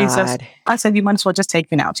 Oh my Jesus. God. I said, you might as well just take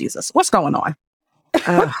me now, Jesus. What's going on?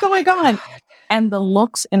 Ugh. What's going on? And the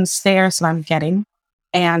looks and stares that I'm getting.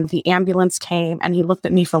 And the ambulance came and he looked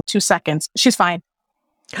at me for 2 seconds. She's fine.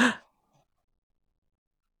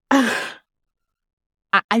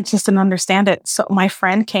 I just didn't understand it. So my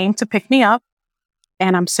friend came to pick me up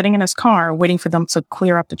and I'm sitting in his car waiting for them to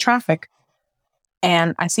clear up the traffic.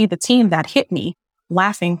 And I see the team that hit me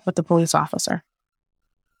laughing with the police officer.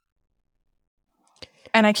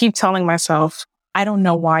 And I keep telling myself, I don't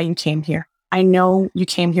know why you came here. I know you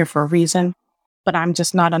came here for a reason, but I'm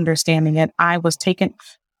just not understanding it. I was taken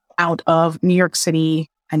out of New York City.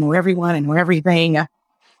 I know everyone, I know everything.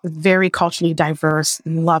 Very culturally diverse,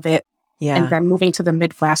 love it. Yeah. And then moving to the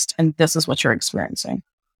Midwest, and this is what you're experiencing.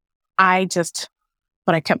 But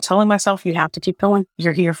I kept telling myself, you have to keep going.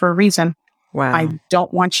 You're here for a reason. Wow. I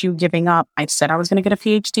don't want you giving up. I said I was going to get a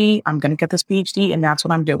PhD. I'm going to get this PhD, and that's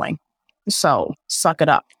what I'm doing. So suck it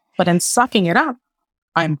up. But in sucking it up,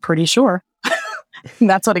 I'm pretty sure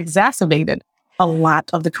that's what exacerbated a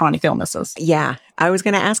lot of the chronic illnesses. Yeah. I was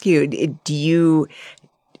going to ask you,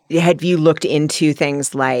 have you looked into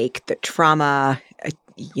things like the trauma,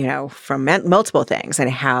 from multiple things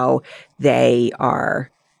and how they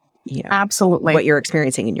are, Absolutely. what you're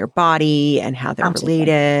experiencing in your body and how they're Absolutely.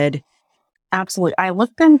 related? Absolutely. I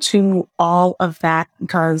looked into all of that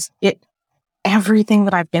because everything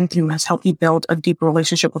that I've been through has helped me build a deeper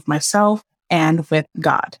relationship with myself and with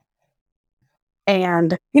God.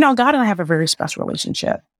 And, God and I have a very special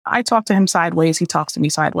relationship. I talk to him sideways. He talks to me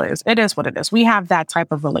sideways. It is what it is. We have that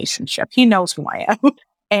type of relationship. He knows who I am.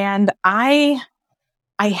 And I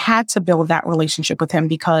had to build that relationship with him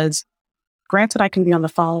because granted, I can be on the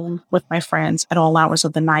phone with my friends at all hours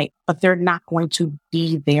of the night, but they're not going to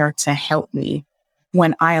be there to help me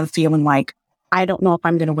when I am feeling like I don't know if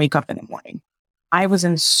I'm going to wake up in the morning. I was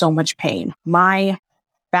in so much pain. My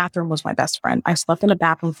bathroom was my best friend. I slept in a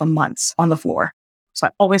bathroom for months on the floor. So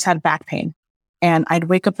I always had back pain. And I'd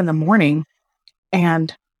wake up in the morning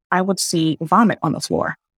and I would see vomit on the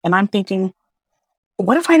floor. And I'm thinking,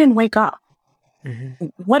 what if I didn't wake up? Mm-hmm.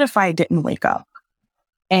 What if I didn't wake up?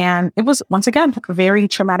 And it was, once again, a very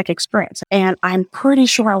traumatic experience. And I'm pretty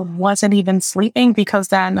sure I wasn't even sleeping because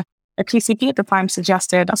then the PCP at the time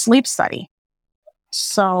suggested a sleep study.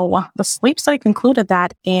 So the sleep study concluded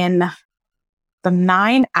that in the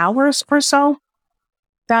 9 hours or so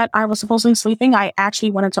that I was supposedly sleeping, I actually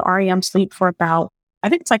went into REM sleep for about, I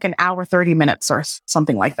think it's like an hour, 30 minutes or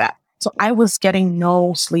something like that. So I was getting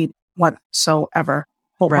no sleep whatsoever.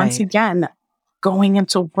 But once Right. again, going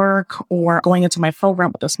into work or going into my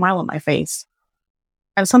program with a smile on my face.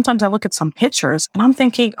 And sometimes I look at some pictures and I'm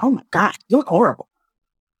thinking, oh my God, you look horrible.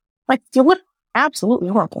 Like you look absolutely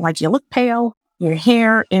horrible. Like you look pale. Your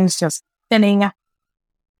hair is just thinning.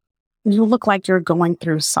 You look like you're going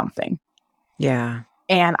through something. Yeah.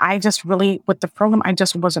 And I just really, with the program, I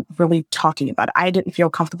just wasn't really talking about it. I didn't feel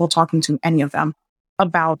comfortable talking to any of them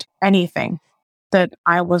about anything that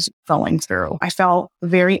I was going through. I felt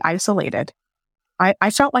very isolated.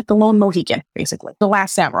 I felt like the lone Mohican, basically, the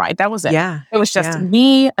last samurai. That was it. Yeah. It was just Yeah.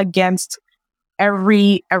 me against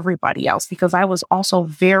everybody else, because I was also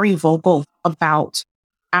very vocal about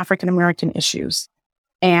African American issues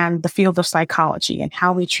and the field of psychology and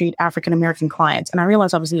how we treat African American clients. And I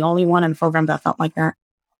realized I was the only one in the program that felt like that.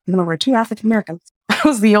 And there were 2 African Americans. I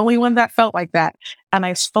was the only one that felt like that. And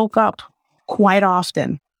I spoke up quite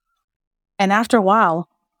often. And after a while,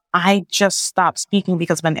 I just stopped speaking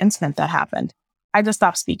because of an incident that happened. I just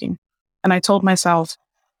stopped speaking. And I told myself,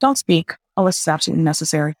 don't speak unless it's absolutely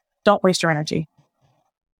necessary. Don't waste your energy.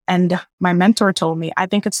 And my mentor told me, I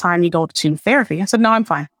think it's time you go to therapy. I said, no, I'm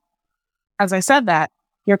fine. As I said that,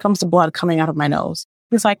 here comes the blood coming out of my nose.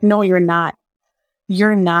 He's like, no, you're not.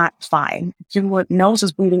 You're not fine. Your nose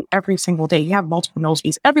is bleeding every single day. You have multiple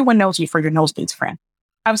nosebleeds. Everyone knows you for your nosebleeds, Fran.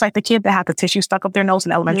 I was like the kid that had the tissue stuck up their nose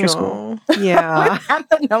in elementary school. Yeah. Had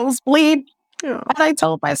the nosebleed. Yeah. And I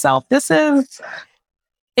told myself, this is,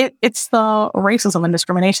 it's the racism and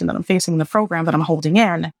discrimination that I'm facing in the program that I'm holding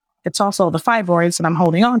in. It's also the fibroids that I'm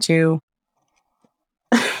holding on to.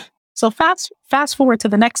 So fast forward to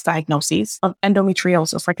the next diagnosis of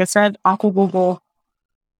endometriosis. Like I said, Uncle Google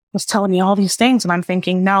was telling me all these things. And I'm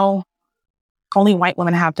thinking, no, only white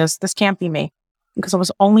women have this. This can't be me. Because I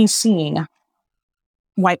was only seeing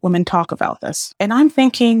white women talk about this. And I'm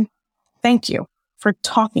thinking, thank you for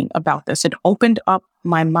talking about this. It opened up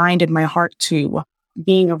my mind and my heart to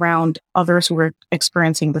being around others who were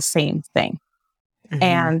experiencing the same thing. Mm-hmm.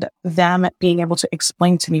 And them being able to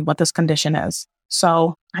explain to me what this condition is.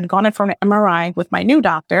 So I'd gone in for an MRI with my new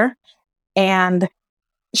doctor, and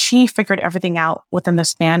she figured everything out within the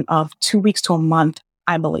span of 2 weeks to a month,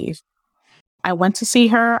 I believe. I went to see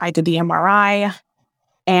her. I did the MRI,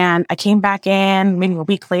 and I came back in maybe a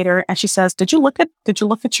week later, and she says, Did you look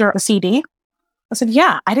at your CD? I said,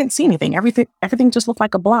 yeah, I didn't see anything. Everything just looked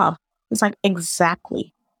like a blob. It's like,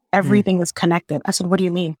 exactly. Everything is connected. I said, what do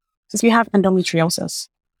you mean? She says, you have endometriosis.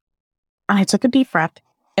 And I took a deep breath,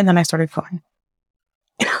 and then I started crying.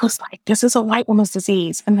 And I was like, this is a white woman's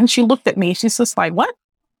disease. And then she looked at me. She's just like, what?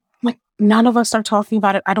 I'm like, none of us are talking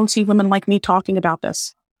about it. I don't see women like me talking about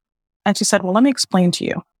this. And she said, well, let me explain to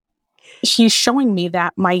you. She's showing me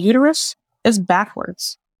that my uterus is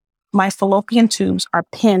backwards. My fallopian tubes are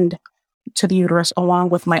pinned to the uterus along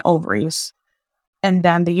with my ovaries. And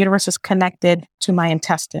then the uterus is connected to my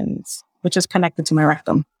intestines, which is connected to my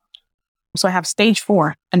rectum. So I have stage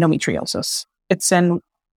 4 endometriosis.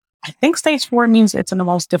 I think stage 4 means it's in the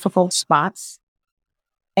most difficult spots.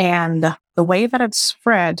 And the way that it's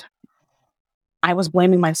spread, I was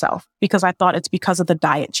blaming myself because I thought it's because of the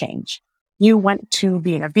diet change. You went to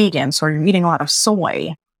being a vegan, so you're eating a lot of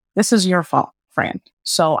soy. This is your fault, friend.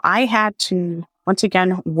 So I had to, once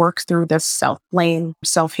again, work through this self-blame,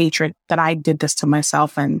 self-hatred that I did this to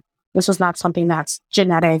myself. And this is not something that's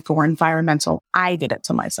genetic or environmental. I did it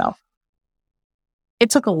to myself. It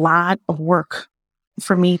took a lot of work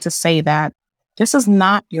for me to say that this is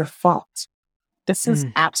not your fault. This is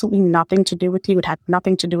absolutely nothing to do with you. It had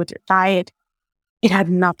nothing to do with your diet. It had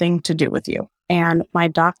nothing to do with you. And my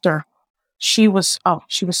doctor, she was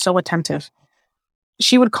so attentive.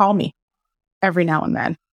 She would call me every now and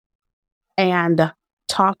then and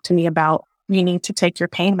talk to me about, you need to take your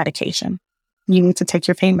pain medication. You need to take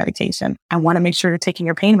your pain medication. I want to make sure you're taking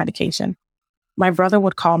your pain medication. My brother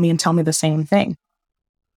would call me and tell me the same thing.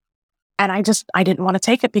 And I didn't want to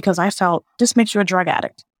take it because I felt this makes you a drug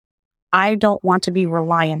addict. I don't want to be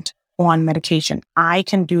reliant on medication. I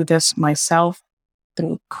can do this myself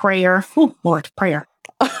through prayer. Oh, Lord, prayer.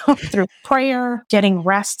 Through prayer, getting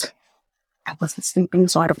rest. I wasn't sleeping,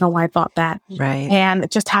 so I don't know why I thought that. Right.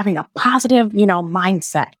 And just having a positive,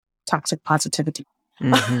 mindset, toxic positivity.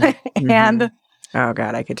 And oh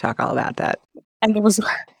God, I could talk all about that. And there was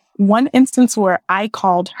one instance where I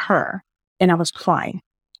called her and I was crying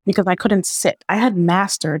because I couldn't sit. I had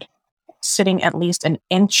mastered sitting at least an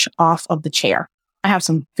inch off of the chair. I have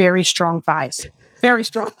some very strong thighs. Very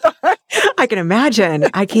strong. I can imagine.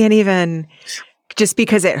 I can't even, just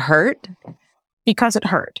because it hurt? Because it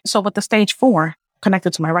hurt. So with the stage 4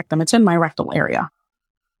 connected to my rectum, it's in my rectal area.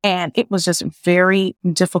 And it was just very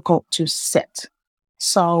difficult to sit.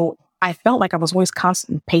 So I felt like I was always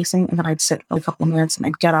constantly pacing, and then I'd sit for a couple of minutes and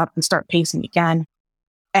I'd get up and start pacing again.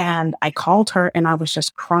 And I called her and I was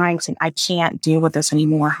just crying, saying, I can't deal with this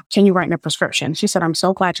anymore. Can you write me a prescription? She said, I'm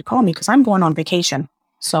so glad you called me because I'm going on vacation.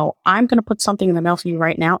 So I'm going to put something in the mail for you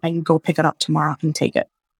right now. I can go pick it up tomorrow and take it.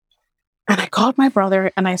 And I called my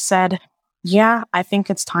brother and I said, yeah, I think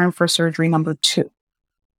it's time for surgery number 2.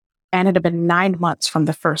 And it had been 9 months from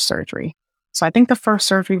the first surgery. So I think the first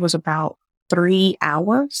surgery was about 3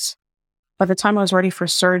 hours. By the time I was ready for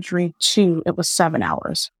surgery 2, it was 7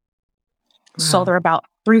 hours. Wow. So there are about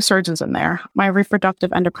 3 surgeons in there. My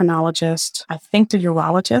reproductive endocrinologist, I think the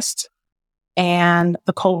urologist, and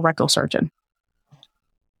the colorectal surgeon.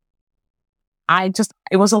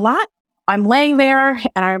 It was a lot. I'm laying there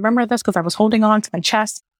and I remember this because I was holding on to my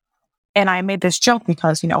chest and I made this joke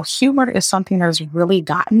because, humor is something that has really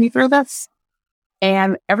gotten me through this.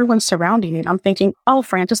 And everyone's surrounding me and I'm thinking, oh,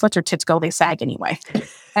 Fran, just let your tits go. They sag anyway.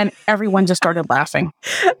 And everyone just started laughing.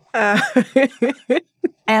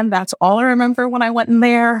 And that's all I remember when I went in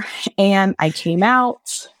there and I came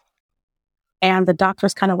out and the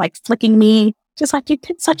doctor's kind of like flicking me, just like, you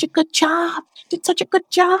did such a good job. You did such a good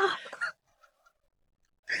job.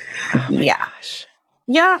 Oh my gosh.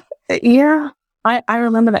 Yeah. I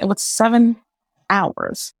remember that it was 7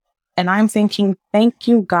 hours and I'm thinking, thank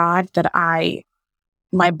you, God, that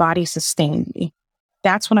my body sustained me.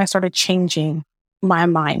 That's when I started changing my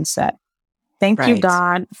mindset. Thank you,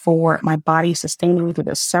 God, for my body sustaining me through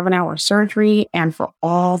this 7-hour surgery and for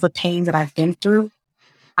all the pain that I've been through.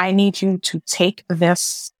 I need you to take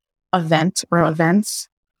this event or events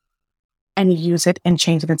and use it and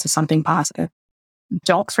change it into something positive.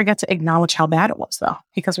 Don't forget to acknowledge how bad it was, though,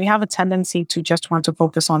 because we have a tendency to just want to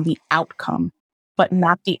focus on the outcome, but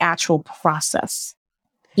not the actual process.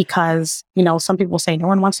 Because, some people say no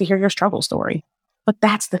one wants to hear your struggle story. But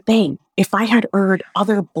that's the thing. If I had heard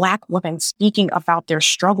other Black women speaking about their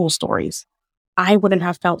struggle stories, I wouldn't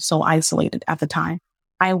have felt so isolated at the time.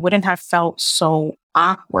 I wouldn't have felt so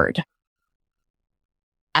awkward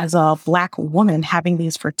as a Black woman having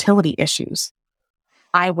these fertility issues.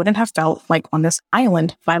 I wouldn't have felt like on this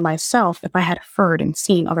island by myself if I had heard and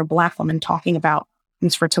seen other Black women talking about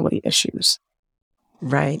these fertility issues.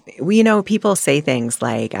 Right. Well, people say things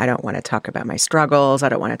like, I don't want to talk about my struggles. I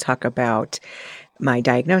don't want to talk about my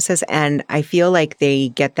diagnosis. And I feel like they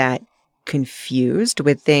get that confused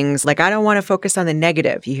with things like, I don't want to focus on the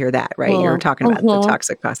negative. You hear that, right? You're talking about the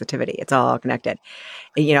toxic positivity. It's all connected.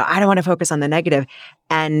 I don't want to focus on the negative.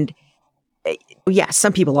 And yes,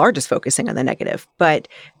 some people are just focusing on the negative, but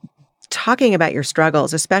talking about your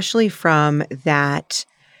struggles, especially from that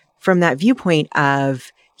viewpoint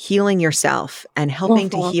of healing yourself and helping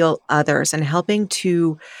to heal others and helping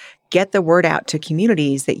to get the word out to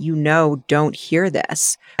communities that don't hear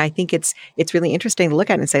this. I think it's really interesting to look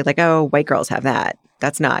at and say like, oh, white girls have that.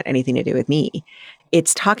 That's not anything to do with me.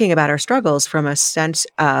 It's talking about our struggles from a sense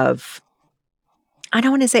of, I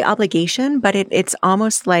don't want to say obligation, but it's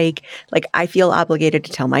almost like I feel obligated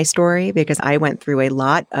to tell my story because I went through a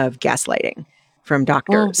lot of gaslighting from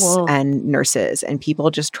doctors and nurses and people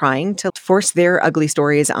just trying to force their ugly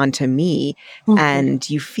stories onto me. And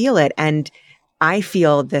you feel it. And I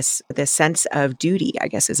feel this sense of duty, I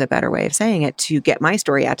guess is a better way of saying it, to get my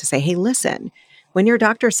story out to say, hey, listen, when your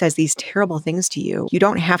doctor says these terrible things to you, you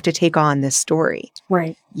don't have to take on this story.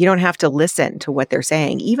 Right. You don't have to listen to what they're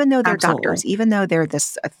saying, even though they're doctors, even though they're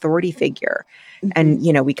this authority figure. And,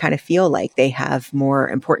 we kind of feel like they have more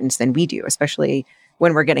importance than we do, especially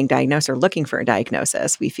when we're getting diagnosed or looking for a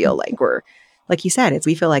diagnosis. We feel like like you said,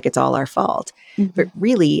 we feel like it's all our fault. But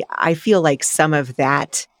really, I feel like some of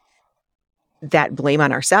that blame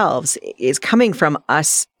on ourselves is coming from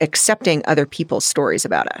us accepting other people's stories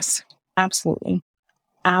about us. Absolutely.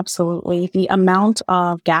 Absolutely. The amount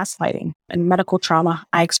of gaslighting and medical trauma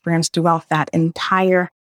I experienced throughout that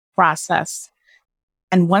entire process.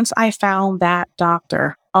 And once I found that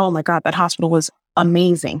doctor, oh my God, that hospital was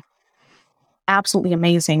amazing. Absolutely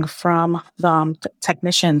amazing. From the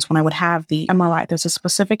technicians, when I would have the MRI, there's a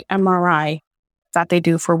specific MRI that they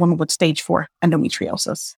do for women with stage 4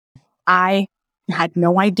 endometriosis. I had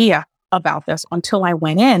no idea about this until I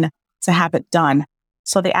went in to have it done.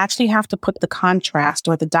 So they actually have to put the contrast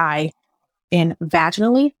or the dye in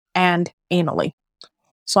vaginally and anally.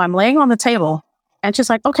 So I'm laying on the table and she's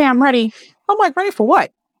like, okay, I'm ready. I'm like, ready for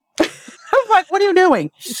what? I'm like, what are you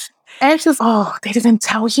doing? And she's, oh, they didn't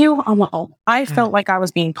tell you? I'm like, oh, I felt like I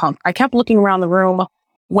was being punked. I kept looking around the room,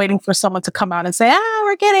 waiting for someone to come out and say,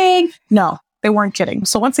 we're kidding. No, they weren't kidding.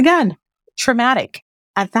 So once again, traumatic.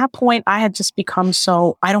 At that point, I had just become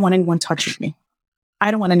I don't want anyone touching me. I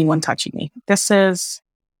don't want anyone touching me. There's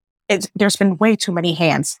been way too many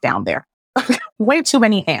hands down there. Way too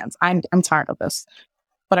many hands. I'm tired of this.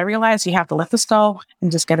 But I realized you have to let this go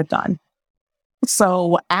and just get it done.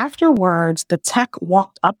 So afterwards, the tech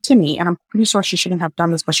walked up to me, and I'm pretty sure she shouldn't have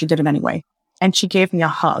done this, but she did it anyway. And she gave me a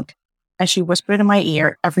hug, and she whispered in my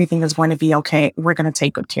ear, everything is going to be okay. We're going to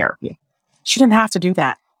take good care of you. She didn't have to do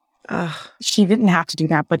that. Ugh. She didn't have to do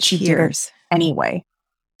that, but she did it anyway.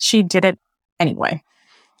 She did it anyway.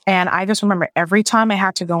 And I just remember every time I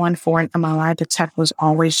had to go in for an MRI, the tech was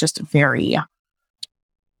always just very,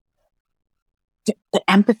 the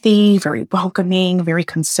empathy, very welcoming, very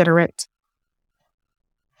considerate.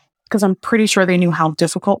 Because I'm pretty sure they knew how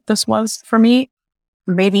difficult this was for me.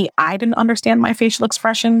 Maybe I didn't understand my facial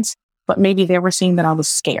expressions, but maybe they were seeing that I was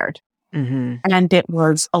scared. Mm-hmm. And it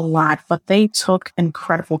was a lot, but they took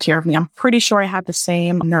incredible care of me. I'm pretty sure I had the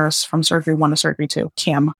same nurse from surgery 1 to surgery 2,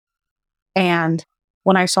 Kim. And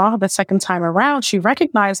when I saw her the second time around, she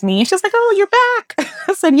recognized me. She's like, oh, you're back.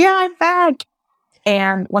 I said, yeah, I'm back.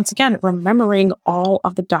 And once again, remembering all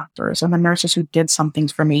of the doctors and the nurses who did some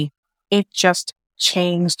things for me, it just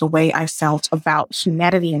changed the way I felt about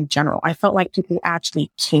humanity in general. I felt like people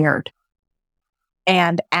actually cared.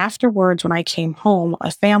 And afterwards, when I came home,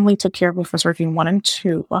 a family took care of me for surgery 1 and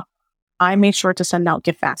 2. I made sure to send out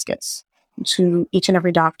gift baskets to each and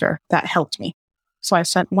every doctor that helped me. So I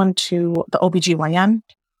sent one to the OBGYN,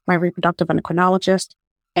 my reproductive endocrinologist,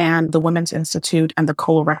 and the Women's Institute and the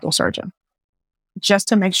colorectal surgeon, just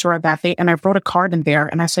to make sure that and I wrote a card in there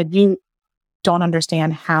and I said, you don't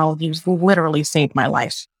understand how you've literally saved my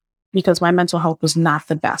life, because my mental health was not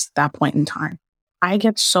the best at that point in time. I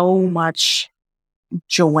get so much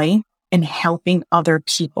joy in helping other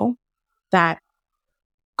people that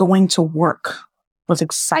going to work was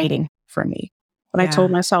exciting for me. But I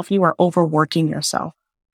told myself, you are overworking yourself.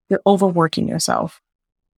 You're overworking yourself.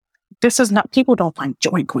 This is not, people don't find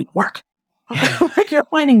joy in going to work. Like you're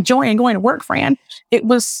finding joy in going to work, Fran.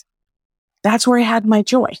 That's where I had my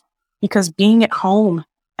joy, because being at home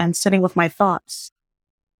and sitting with my thoughts,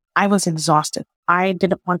 I was exhausted. I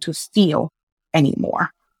didn't want to feel anymore.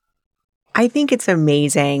 I think it's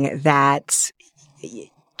amazing that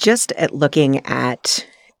just at looking at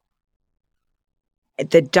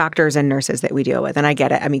the doctors and nurses that we deal with, and I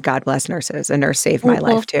get it. I mean, God bless nurses. A nurse saved my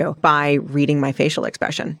life too by reading my facial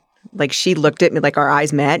expression. Like she looked at me, like our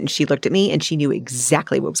eyes met and she looked at me and she knew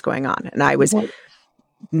exactly what was going on. And I was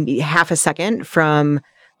half a second from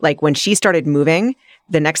like when she started moving,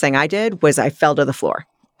 the next thing I did was I fell to the floor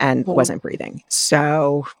and wasn't breathing.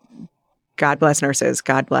 So God bless nurses.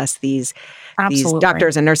 God bless these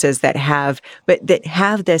doctors and nurses that have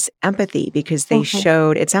this empathy, because they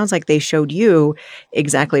showed, it sounds like they showed you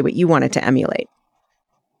exactly what you wanted to emulate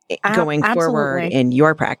going forward in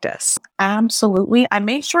your practice. Absolutely. I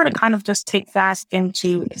made sure to kind of just take that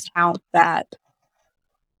into account, that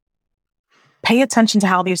pay attention to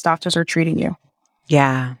how these doctors are treating you.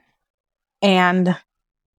 Yeah. And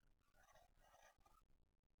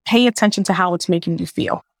pay attention to how it's making you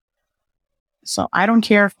feel. So I don't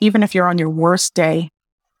care even if you're on your worst day,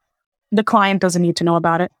 the client doesn't need to know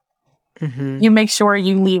about it. Mm-hmm. You make sure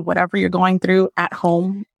you leave whatever you're going through at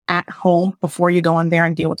home before you go in there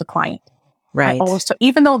and deal with the client. Right.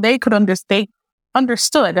 Even though they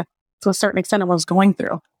understood to a certain extent what I was going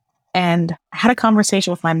through. And I had a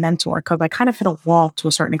conversation with my mentor, because I kind of hit a wall to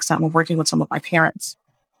a certain extent when working with some of my parents.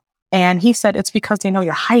 And he said, it's because they know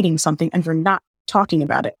you're hiding something and you're not talking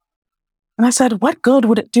about it. And I said, what good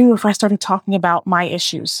would it do if I started talking about my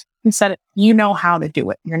issues? He said, you know how to do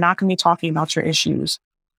it. You're not going to be talking about your issues,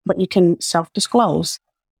 but you can self-disclose,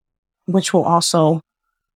 which will also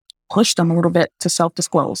push them a little bit to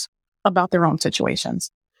self-disclose about their own situations.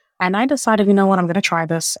 And I decided, you know what, I'm going to try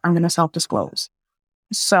this. I'm going to self-disclose.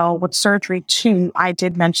 So with surgery 2, I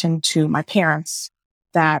did mention to my parents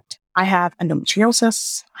that I have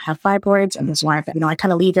endometriosis, I have fibroids, and this is why I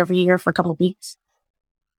kind of leave every year for a couple of weeks.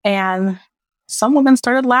 And some women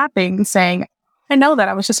started laughing, saying, I know that.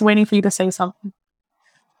 I was just waiting for you to say something.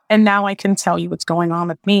 And now I can tell you what's going on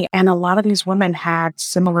with me. And a lot of these women had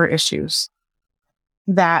similar issues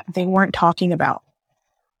that they weren't talking about.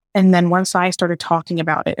 And then once I started talking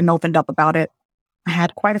about it and opened up about it, I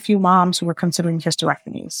had quite a few moms who were considering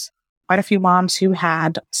hysterectomies, quite a few moms who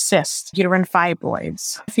had cysts, uterine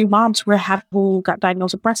fibroids, a few moms who got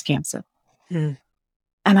diagnosed with breast cancer. And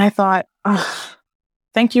I thought,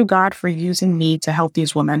 thank you, God, for using me to help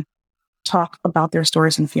these women. talk about their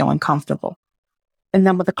stories and feel uncomfortable. And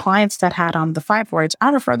then with the clients that had the fibroids, I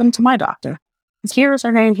refer them to my doctor. Here's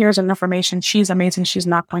her name, here's her information. She's amazing. She's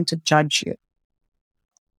not going to judge you.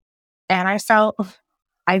 And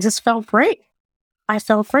I just felt great. I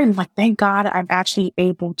felt great. I'm like, thank God I'm actually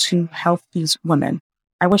able to help these women.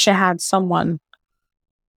 I wish I had someone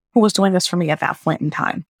who was doing this for me at that point in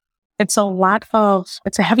time. It's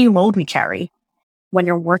a heavy load we carry when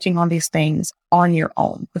you're working on these things on your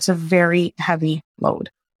own. It's a very heavy load.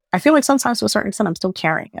 I feel like sometimes to a certain extent, I'm still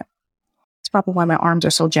carrying it. It's probably why my arms are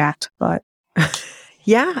so jacked, but.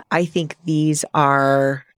 Yeah, I think these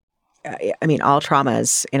are, all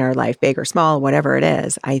traumas in our life, big or small, whatever it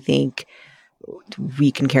is, I think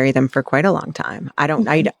we can carry them for quite a long time.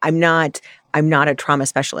 I'm not a trauma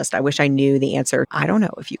specialist. I wish I knew the answer. I don't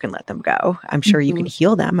know if you can let them go. I'm sure you can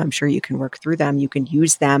heal them. I'm sure you can work through them. You can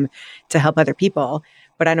use them to help other people,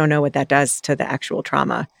 but I don't know what that does to the actual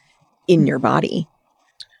trauma in your body.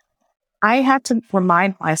 I had to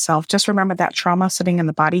remind myself, just remember that trauma sitting in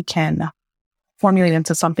the body can formulate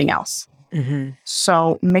into something else. Mm-hmm.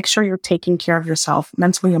 So make sure you're taking care of yourself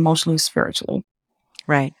mentally, emotionally, spiritually.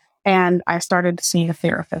 Right. And I started seeing a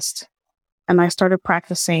therapist, and I started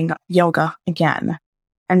practicing yoga again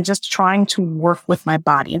and just trying to work with my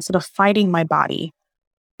body instead of fighting my body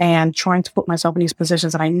and trying to put myself in these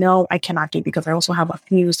positions that I know I cannot do because I also have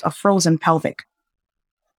a frozen pelvic.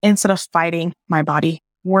 Instead of fighting my body,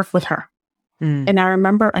 work with her. And I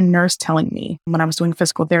remember a nurse telling me when I was doing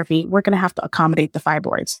physical therapy, we're going to have to accommodate the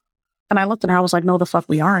fibroids. And I looked at her, I was like, no, the fuck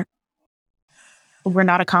we aren't. We're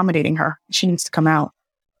not accommodating her. She needs to come out.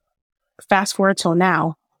 Fast forward till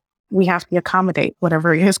now, we have to accommodate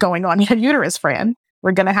whatever is going on in your uterus, Fran.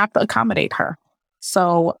 We're going to have to accommodate her.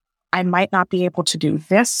 So I might not be able to do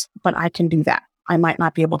this, but I can do that. I might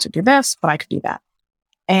not be able to do this, but I could do that.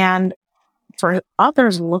 And for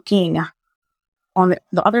others looking on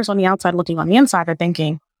the others on the outside looking on the inside are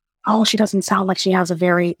thinking, oh, she doesn't sound like she has a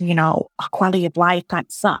very, quality of life.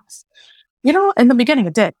 That sucks. In the beginning,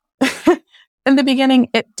 it did. In the beginning,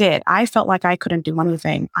 it did. I felt like I couldn't do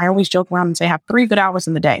anything. I always joke around and say I have 3 good hours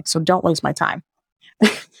in the day, so don't waste my time.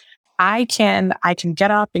 I can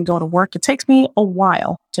get up and go to work. It takes me a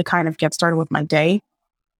while to kind of get started with my day,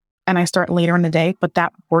 and I start later in the day, but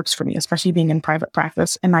that works for me, especially being in private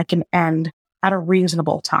practice, and I can end at a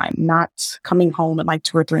reasonable time, not coming home at like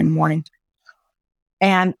 2 or 3 in the morning.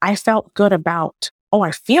 And I feel good about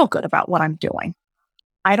what I'm doing.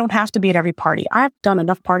 I don't have to be at every party. I've done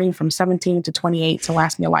enough partying from 17 to 28 to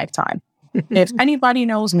last me a lifetime. If anybody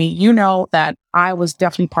knows me, you know that I was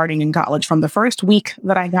definitely partying in college from the first week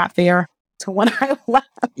that I got there to when I left.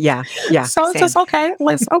 Yeah. So it's just okay.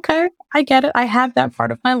 Okay. I get it. I had that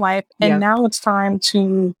part of my life. And now it's time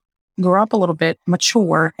to grow up a little bit,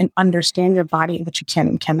 mature, and understand your body and what you can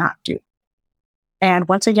and cannot do. And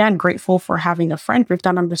once again, grateful for having a friend group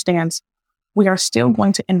that understands we are still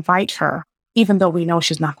going to invite her, even though we know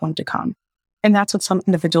she's not going to come. And that's what some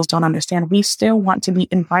individuals don't understand. We still want to be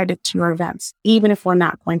invited to your events, even if we're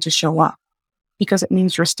not going to show up, because it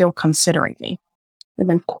means you're still considering me. There have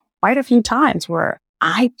been quite a few times where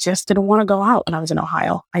I just didn't want to go out when I was in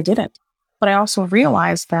Ohio. I didn't. But I also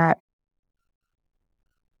realized that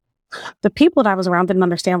the people that I was around didn't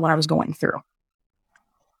understand what I was going through.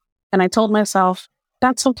 And I told myself,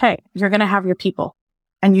 that's okay. You're going to have your people.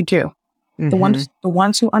 And you do. Mm-hmm. The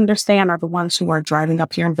ones who understand are the ones who are driving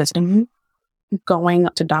up here and visiting you, going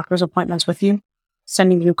to doctor's appointments with you,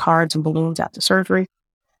 sending you cards and balloons after surgery.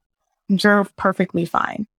 You're perfectly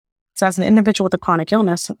fine. So as an individual with a chronic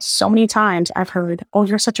illness, so many times I've heard, oh,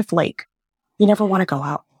 you're such a flake. You never want to go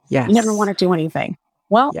out. Yes. You never want to do anything.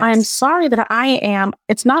 Well, yes. I'm sorry that I am.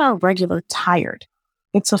 It's not a regular tired.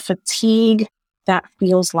 It's a fatigue that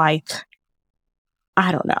feels like,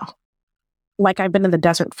 I don't know, like I've been in the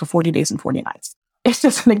desert for 40 days and 40 nights. It's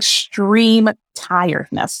just an extreme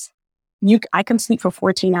tiredness. I can sleep for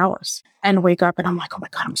 14 hours and wake up and I'm like, oh my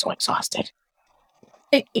God, I'm so exhausted.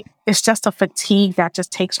 It's just a fatigue that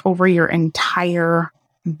just takes over your entire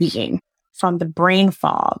being, from the brain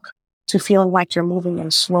fog to feeling like you're moving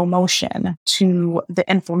in slow motion to the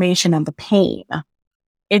inflammation and the pain.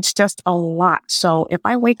 It's just a lot. So if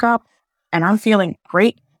I wake up and I'm feeling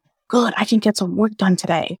great, good, I can get some work done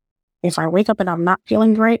today. If I wake up and I'm not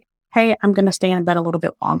feeling great, hey, I'm going to stay in bed a little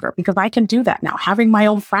bit longer, because I can do that now. Having my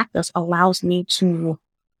own practice allows me to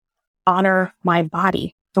honor my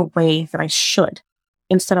body the way that I should,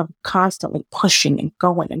 instead of constantly pushing and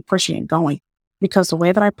going and pushing and going. Because the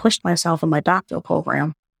way that I pushed myself in my doctoral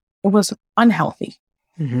program, it was unhealthy.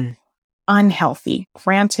 Mm-hmm. Unhealthy.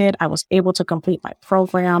 Granted, I was able to complete my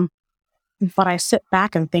program, but I sit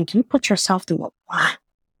back and think, you put yourself through a lot.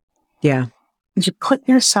 Yeah. You put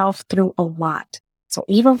yourself through a lot. So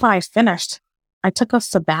even when I finished, I took a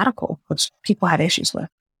sabbatical, which people had issues with,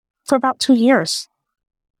 for about 2 years.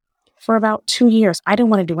 For about 2 years, I didn't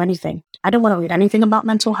want to do anything. I didn't want to read anything about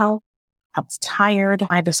mental health. I was tired.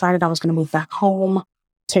 I decided I was going to move back home.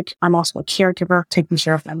 I'm also a caregiver, taking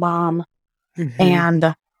care of my mom. Mm-hmm.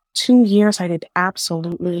 And 2 years, I did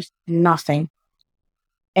absolutely nothing.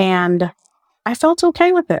 And I felt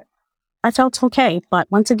okay with it. I felt okay. But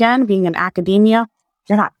once again, being in academia,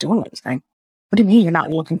 you're not doing anything. What do you mean you're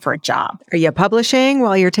not looking for a job? Are you publishing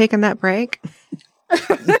while you're taking that break?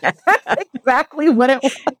 That's exactly what it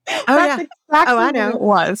was. Oh, That's yeah. exactly I know. what it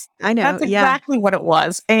was. I know. That's exactly what it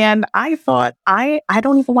was. And I thought, I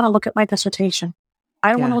don't even want to look at my dissertation.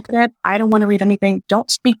 I don't want to look at it. I don't want to read anything. Don't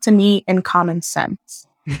speak to me in common sense.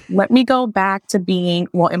 Let me go back to being,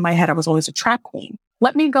 well, in my head, I was always a track queen.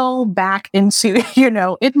 Let me go back into,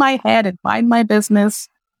 in my head and mind my business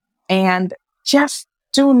and just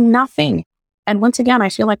do nothing. And once again, I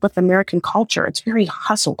feel like with American culture, it's very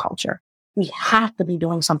hustle culture. We have to be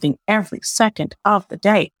doing something every second of the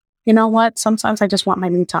day. You know what? Sometimes I just want my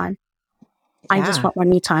me time. I just want my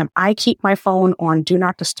me time. I keep my phone on do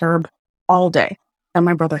not disturb all day. And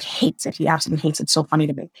my brother hates it. He absolutely hates it. It's so funny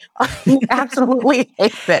to me. He absolutely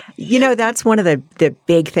hates it. That's one of the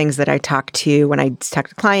big things that I talk to when I talk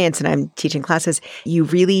to clients and I'm teaching classes.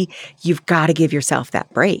 You've got to give yourself that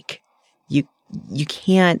break. You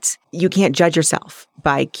can't judge yourself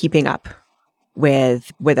by keeping up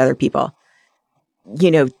with other people.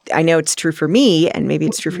 I know it's true for me, and maybe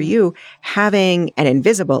it's true for you. Having an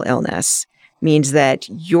invisible illness means that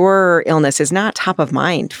your illness is not top of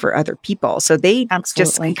mind for other people. So they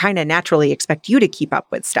just kind of naturally expect you to keep up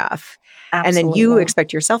with stuff. Absolutely. And then you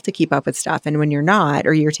expect yourself to keep up with stuff. And when you're not,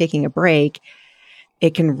 or you're taking a break,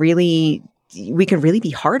 we can really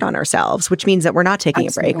be hard on ourselves, which means that we're not taking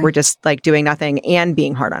a break. We're just like doing nothing and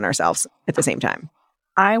being hard on ourselves at the same time.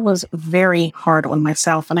 I was very hard on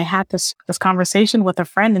myself. And I had this conversation with a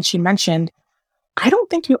friend, and she mentioned, I don't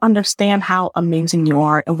think you understand how amazing you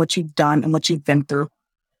are and what you've done and what you've been through.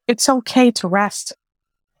 It's okay to rest.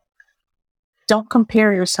 Don't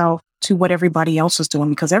compare yourself to what everybody else is doing,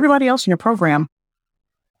 because everybody else in your program,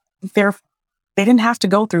 they didn't have to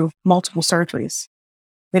go through multiple surgeries.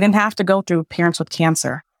 They didn't have to go through parents with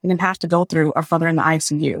cancer. They didn't have to go through a brother in the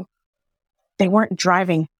ICU. They weren't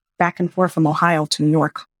driving back and forth from Ohio to New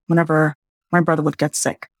York whenever my brother would get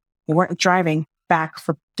sick. They weren't driving back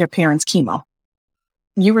for their parents' chemo.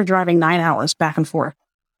 You were driving 9 hours back and forth,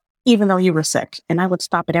 even though you were sick. And I would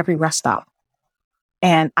stop at every rest stop.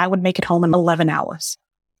 And I would make it home in 11 hours.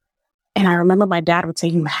 And I remember my dad would say,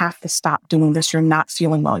 you have to stop doing this. You're not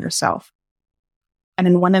feeling well yourself. And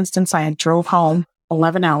in one instance, I had drove home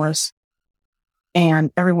 11 hours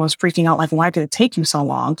and everyone was freaking out, like, why did it take you so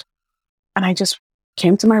long? And I just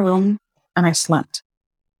came to my room and I slept.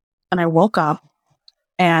 And I woke up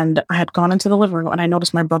and I had gone into the living room and I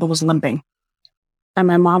noticed my brother was limping. And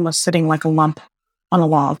my mom was sitting like a lump on a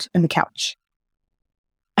log in the couch.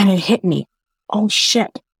 And it hit me. Oh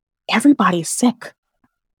shit, everybody's sick.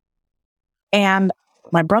 And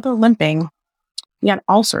my brother limping, he had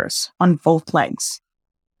ulcers on both legs,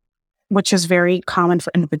 which is very common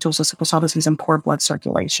for individuals with sickle cell disease and poor blood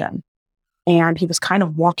circulation. And he was kind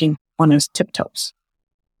of walking on his tiptoes.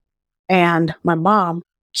 And my mom,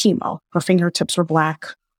 chemo, her fingertips were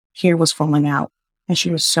black, hair was falling out, and she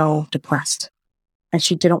was so depressed. And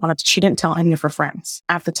she didn't tell any of her friends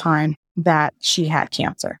at the time that she had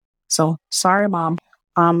cancer. So, sorry, Mom.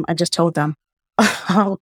 I just told them.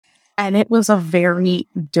 And it was a very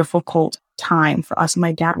difficult time for us.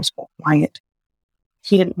 My dad was quiet.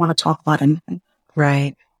 He didn't want to talk about anything.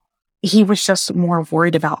 Right. He was just more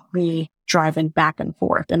worried about me driving back and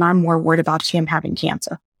forth. And I'm more worried about him having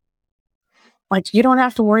cancer. Like, you don't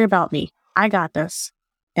have to worry about me. I got this.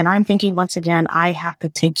 And I'm thinking, once again, I have to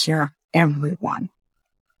take care of everyone.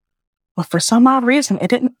 But for some odd reason, it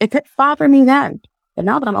didn't bother me then. But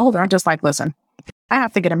now that I'm older, I'm just like, listen, I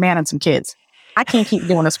have to get a man and some kids. I can't keep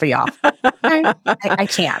doing this for y'all. I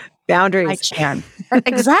can't. Boundaries. I can.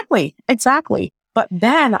 Exactly. But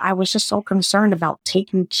then I was just so concerned about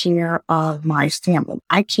taking care of my family.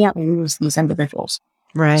 I can't lose these individuals.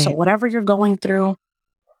 Right. So whatever you're going through,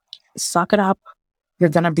 suck it up. You're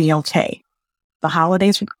going to be okay. The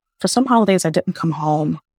holidays, for some holidays, I didn't come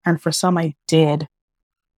home. And for some, I did.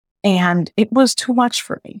 And it was too much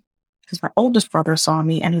for me because my oldest brother saw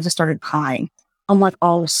me and he just started crying. I'm like,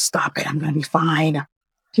 oh, stop it. I'm going to be fine.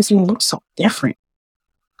 He said, you look so different.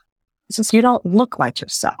 He says, you don't look like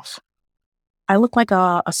yourself. I look like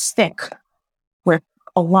a stick with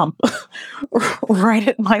a lump right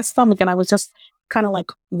at my stomach. And I was just kind of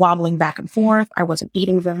like wobbling back and forth. I wasn't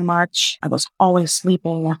eating very much. I was always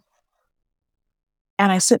sleeping.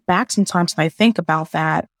 And I sit back sometimes and I think about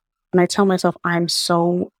that. And I tell myself, I'm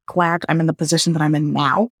so glad I'm in the position that I'm in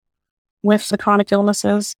now with the chronic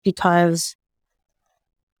illnesses, because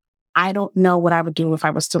I don't know what I would do if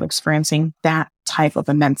I was still experiencing that type of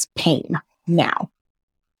immense pain now.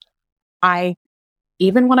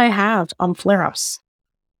 Even when I have flare-ups,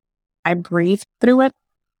 I breathe through it.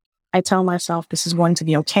 I tell myself, this is going to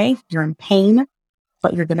be okay. You're in pain,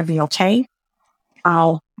 but you're going to be okay.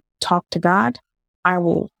 I'll talk to God. I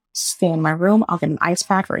will stay in my room. I'll get an ice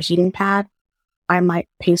pack or a heating pad. I might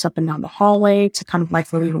pace up and down the hallway to kind of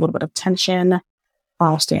like relieve a little bit of tension. Or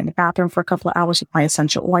I'll stay in the bathroom for a couple of hours with my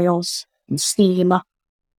essential oils and steam.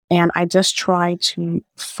 And I just try to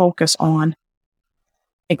focus on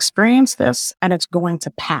experience this, and it's going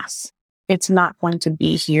to pass. It's not going to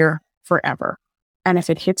be here forever. And if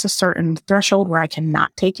it hits a certain threshold where I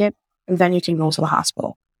cannot take it, then you can go to the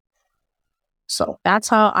hospital. So that's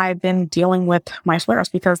how I've been dealing with my flare-ups,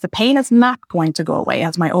 because the pain is not going to go away,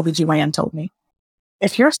 as my OBGYN told me.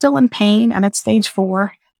 If you're still in pain and it's stage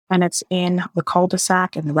 4 and it's in the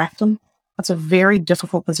cul-de-sac and the rectum, that's a very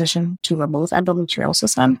difficult position to remove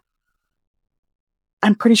endometriosis in.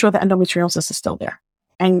 I'm pretty sure the endometriosis is still there.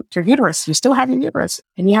 And your uterus, you still have your uterus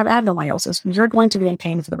and you have adenomyosis. You're going to be in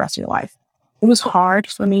pain for the rest of your life. It was hard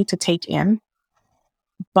for me to take in,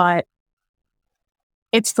 but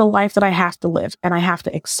it's the life that I have to live and I have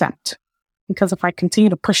to accept. Because if I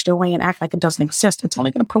continue to push it away and act like it doesn't exist, it's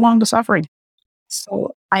only going to prolong the suffering.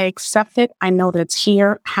 So I accept it. I know that it's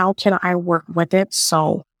here. How can I work with it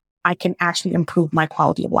so I can actually improve my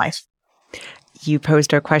quality of life? You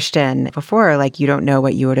posed a question before, like you don't know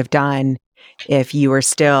what you would have done if you were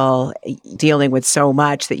still dealing with so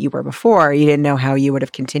much that you were before. You didn't know how you would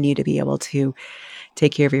have continued to be able to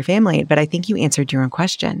take care of your family. But I think you answered your own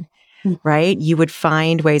question, right? You would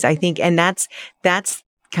find ways, I think, and that's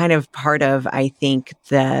kind of part of, I think,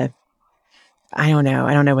 I don't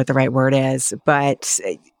know what the right word is, but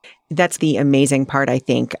that's the amazing part, I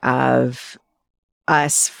think, of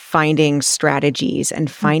us finding strategies and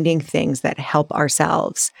finding things that help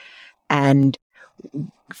ourselves and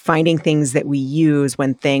finding things that we use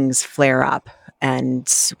when things flare up and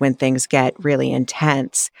when things get really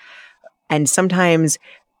intense. And sometimes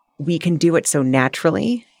we can do it so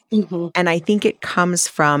naturally. Mm-hmm. And I think it comes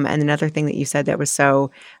from, and another thing that you said that was so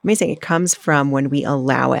amazing, it comes from when we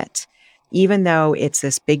allow it. Even though it's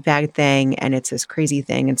this big bad thing and it's this crazy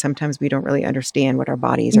thing, and sometimes we don't really understand what our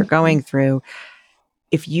bodies are going through,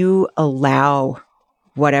 if you allow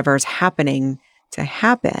whatever's happening to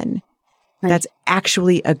happen, that's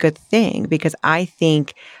actually a good thing, because I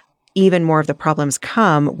think even more of the problems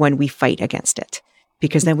come when we fight against it,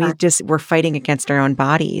 because then we're fighting against our own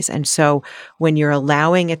bodies. And so when you're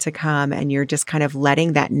allowing it to come and you're just kind of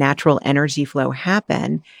letting that natural energy flow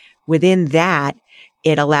happen, within that,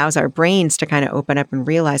 it allows our brains to kind of open up and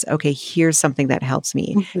realize, okay, here's something that helps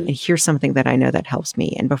me. And here's something that I know that helps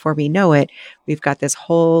me. And before we know it, we've got this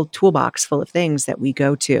whole toolbox full of things that we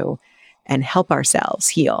go to and help ourselves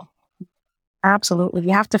heal. Absolutely.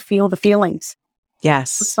 You have to feel the feelings.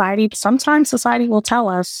 Yes. Sometimes society will tell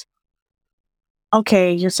us,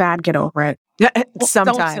 okay, you're sad, get over it.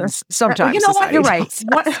 Sometimes. You know what? You're right.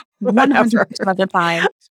 100% of the time.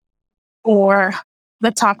 Or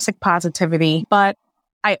the toxic positivity. But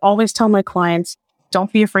I always tell my clients,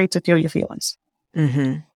 don't be afraid to feel your feelings.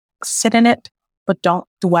 Mm-hmm. Sit in it, but don't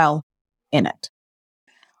dwell in it.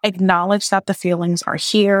 Acknowledge that the feelings are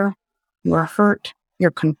here. You're hurt.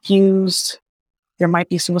 You're confused. There might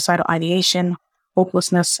be suicidal ideation,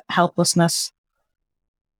 hopelessness, helplessness.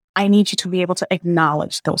 I need you to be able to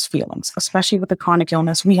acknowledge those feelings, especially with the chronic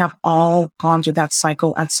illness. We have all gone through that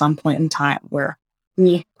cycle at some point in time where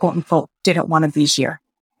we, quote unquote, didn't want to be here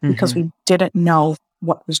because we didn't know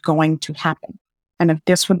what was going to happen. And if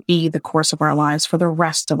this would be the course of our lives for the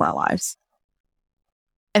rest of our lives.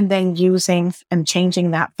 And then using and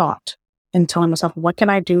changing that thought and telling myself, what can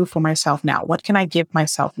I do for myself now? What can I give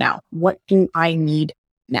myself now? What do I need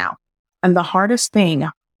now? And the hardest thing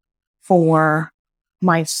for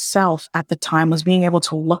myself at the time was being able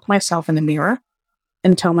to look myself in the mirror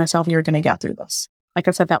and tell myself, you're going to get through this. Like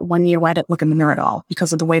I said, that 1 year where I didn't look in the mirror at all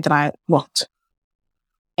because of the way that I looked.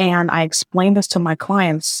 And I explained this to my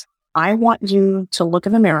clients. I want you to look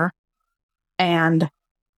in the mirror and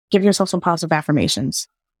give yourself some positive affirmations.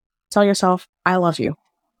 Tell yourself, I love you.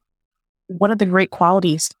 What are the great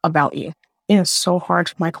qualities about you? It is so hard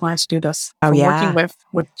for my clients to do this. Working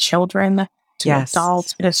with children to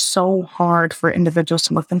adults, it is so hard for individuals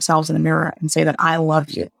to look themselves in the mirror and say that I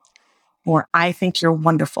love you. or I think you're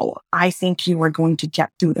wonderful. I think you are going to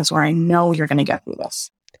get through this, or I know you're going to get through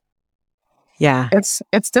this. Yeah.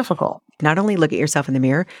 It's difficult. Not only look at yourself in the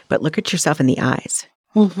mirror, but look at yourself in the eyes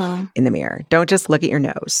in the mirror. Don't just look at your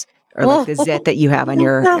nose or like the zit that you have on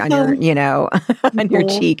your, you know, on your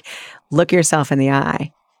cheek. Look yourself in the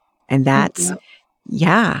eye. And that's,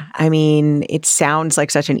 yeah. I mean, it sounds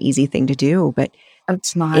like such an easy thing to do, but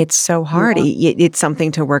it's not. It's so hard. It's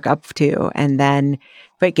something to work up to, and then,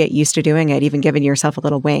 but get used to doing it, even giving yourself a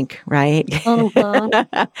little wink, right?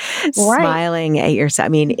 Smiling at yourself. I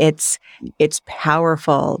mean, it's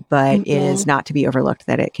powerful, but it is not to be overlooked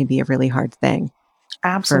that it can be a really hard thing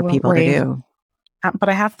for people to do. But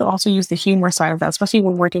I have to also use the humor side of that, especially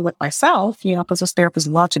when working with myself, you know, because us therapists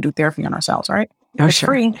love to do therapy on ourselves, right? Oh, it's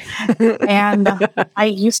free. And I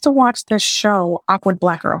used to watch this show, Awkward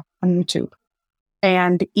Black Girl, on YouTube.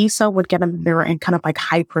 And Issa would get in the mirror and kind of like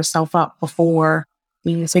hype herself up before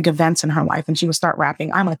these big events in her life. And she would start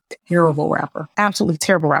rapping. I'm a terrible rapper, absolutely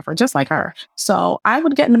terrible rapper, just like her. So I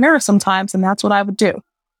would get in the mirror sometimes, and that's what I would do,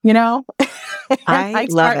 you know? I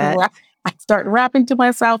love it. I start rapping to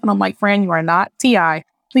myself, and I'm like, Fran, you are not T.I.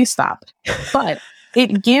 Please stop. But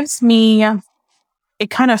it gives me,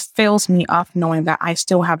 it kind of fills me up knowing that I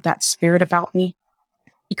still have that spirit about me.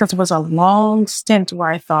 Because it was a long stint where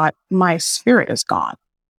I thought my spirit is gone.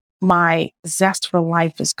 My zest for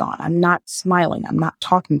life is gone. I'm not smiling. I'm not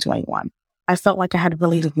talking to anyone. I felt like I had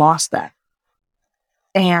really lost that.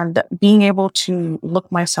 And being able to look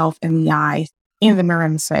myself in the eye, in the mirror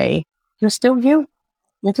and say, you're still you.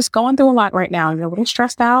 You're just going through a lot right now. You're really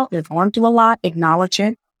stressed out. You're going through a lot. Acknowledge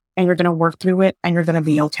it. And you're going to work through it. And you're going to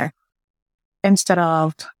be okay. Instead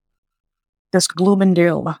of this gloom and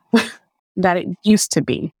doom that it used to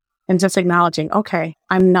be, and just acknowledging, okay,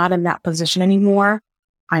 I'm not in that position anymore.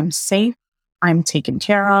 I'm safe. I'm taken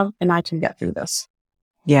care of, and I can get through this.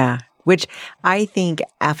 Yeah. Which I think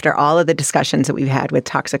after all of the discussions that we've had with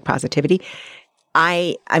toxic positivity,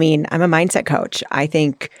 I mean, I'm a mindset coach. I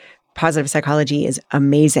think positive psychology is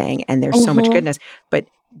amazing and there's so much goodness, but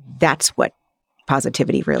that's what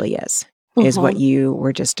positivity really is what you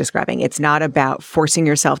were just describing. It's not about forcing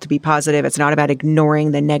yourself to be positive. It's not about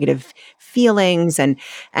ignoring the negative feelings and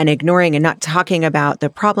ignoring and not talking about the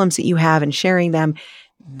problems that you have and sharing them.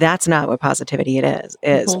 That's not what positivity it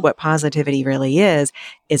is. What positivity really is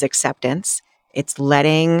acceptance. It's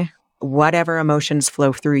letting whatever emotions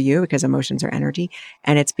flow through you, because emotions are energy,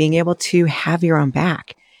 and it's being able to have your own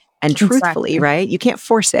back. And truthfully, right? You can't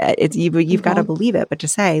force it. You've got to believe it, but to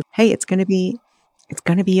say, hey, it's going to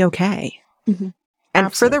be okay. And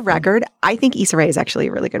Absolutely. for the record, I think Issa Rae is actually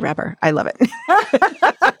a really good rapper. I love it.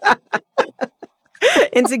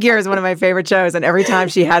 Insecure is one of my favorite shows. And every time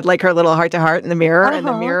she had like her little heart to heart in the mirror and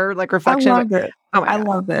the mirror like reflection. I love it. Oh my God. I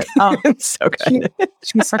love it. Oh, it's so good.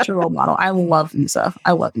 She's such a role model. I love Issa.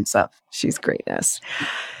 She's greatness.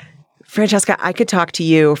 Francesca, I could talk to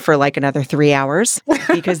you for like another 3 hours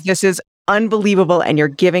because this is unbelievable and you're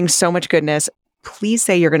giving so much goodness. Please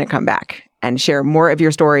say you're going to come back and share more of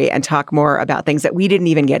your story and talk more about things that we didn't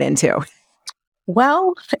even get into.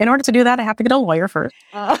 Well, in order to do that, I have to get a lawyer first.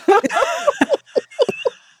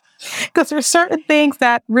 Because there's certain things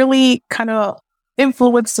that really kind of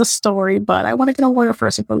influence the story, but I want to get a lawyer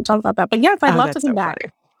first if we talk about that. But yes, I'd love to come back.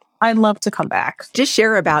 Funny. I'd love to come back. Just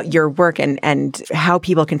share about your work and how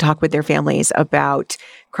people can talk with their families about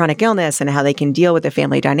chronic illness and how they can deal with the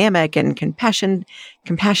family dynamic and compassion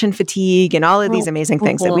fatigue and all of these amazing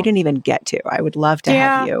things that we didn't even get to. I would love to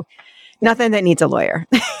have you. Nothing that needs a lawyer.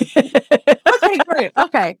 Okay, great.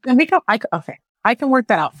 Okay. Then I can work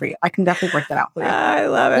that out for you. I can definitely work that out for you. I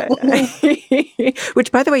love it.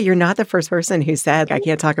 Which, by the way, you're not the first person who said, I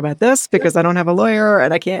can't talk about this because I don't have a lawyer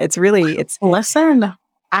and I can't. Listen.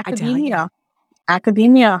 Academia.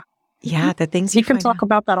 Yeah, the things you can talk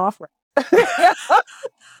about that offer.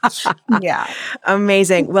 Yeah.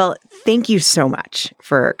 Amazing. Well, thank you so much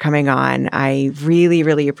for coming on. I really,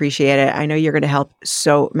 really appreciate it. I know you're going to help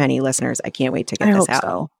so many listeners. I can't wait to get this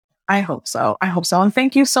out. I hope so. And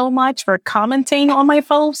thank you so much for commenting on my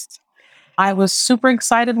post. I was super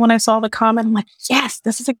excited when I saw the comment. I'm like, yes,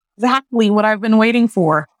 this is exactly what I've been waiting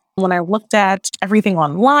for. When I looked at everything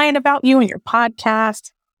online about you and your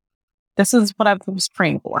podcast, this is what I was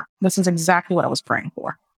praying for. This is exactly what I was praying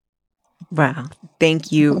for. Wow.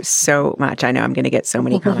 Thank you so much. I know I'm going to get so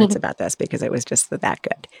many comments about this because it was just that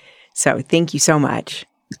good. So thank you so much.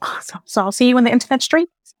 Awesome. So I'll see you in the internet street.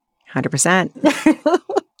 100%.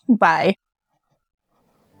 Bye.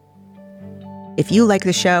 If you like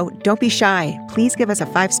the show, don't be shy. Please give us a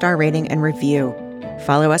 5-star rating and review.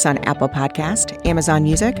 Follow us on Apple Podcast, Amazon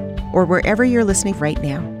Music, or wherever you're listening right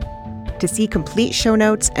now. To see complete show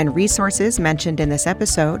notes and resources mentioned in this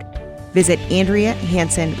episode, visit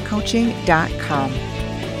AndreaHansonCoaching.com.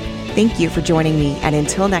 Thank you for joining me, and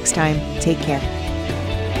until next time, take care.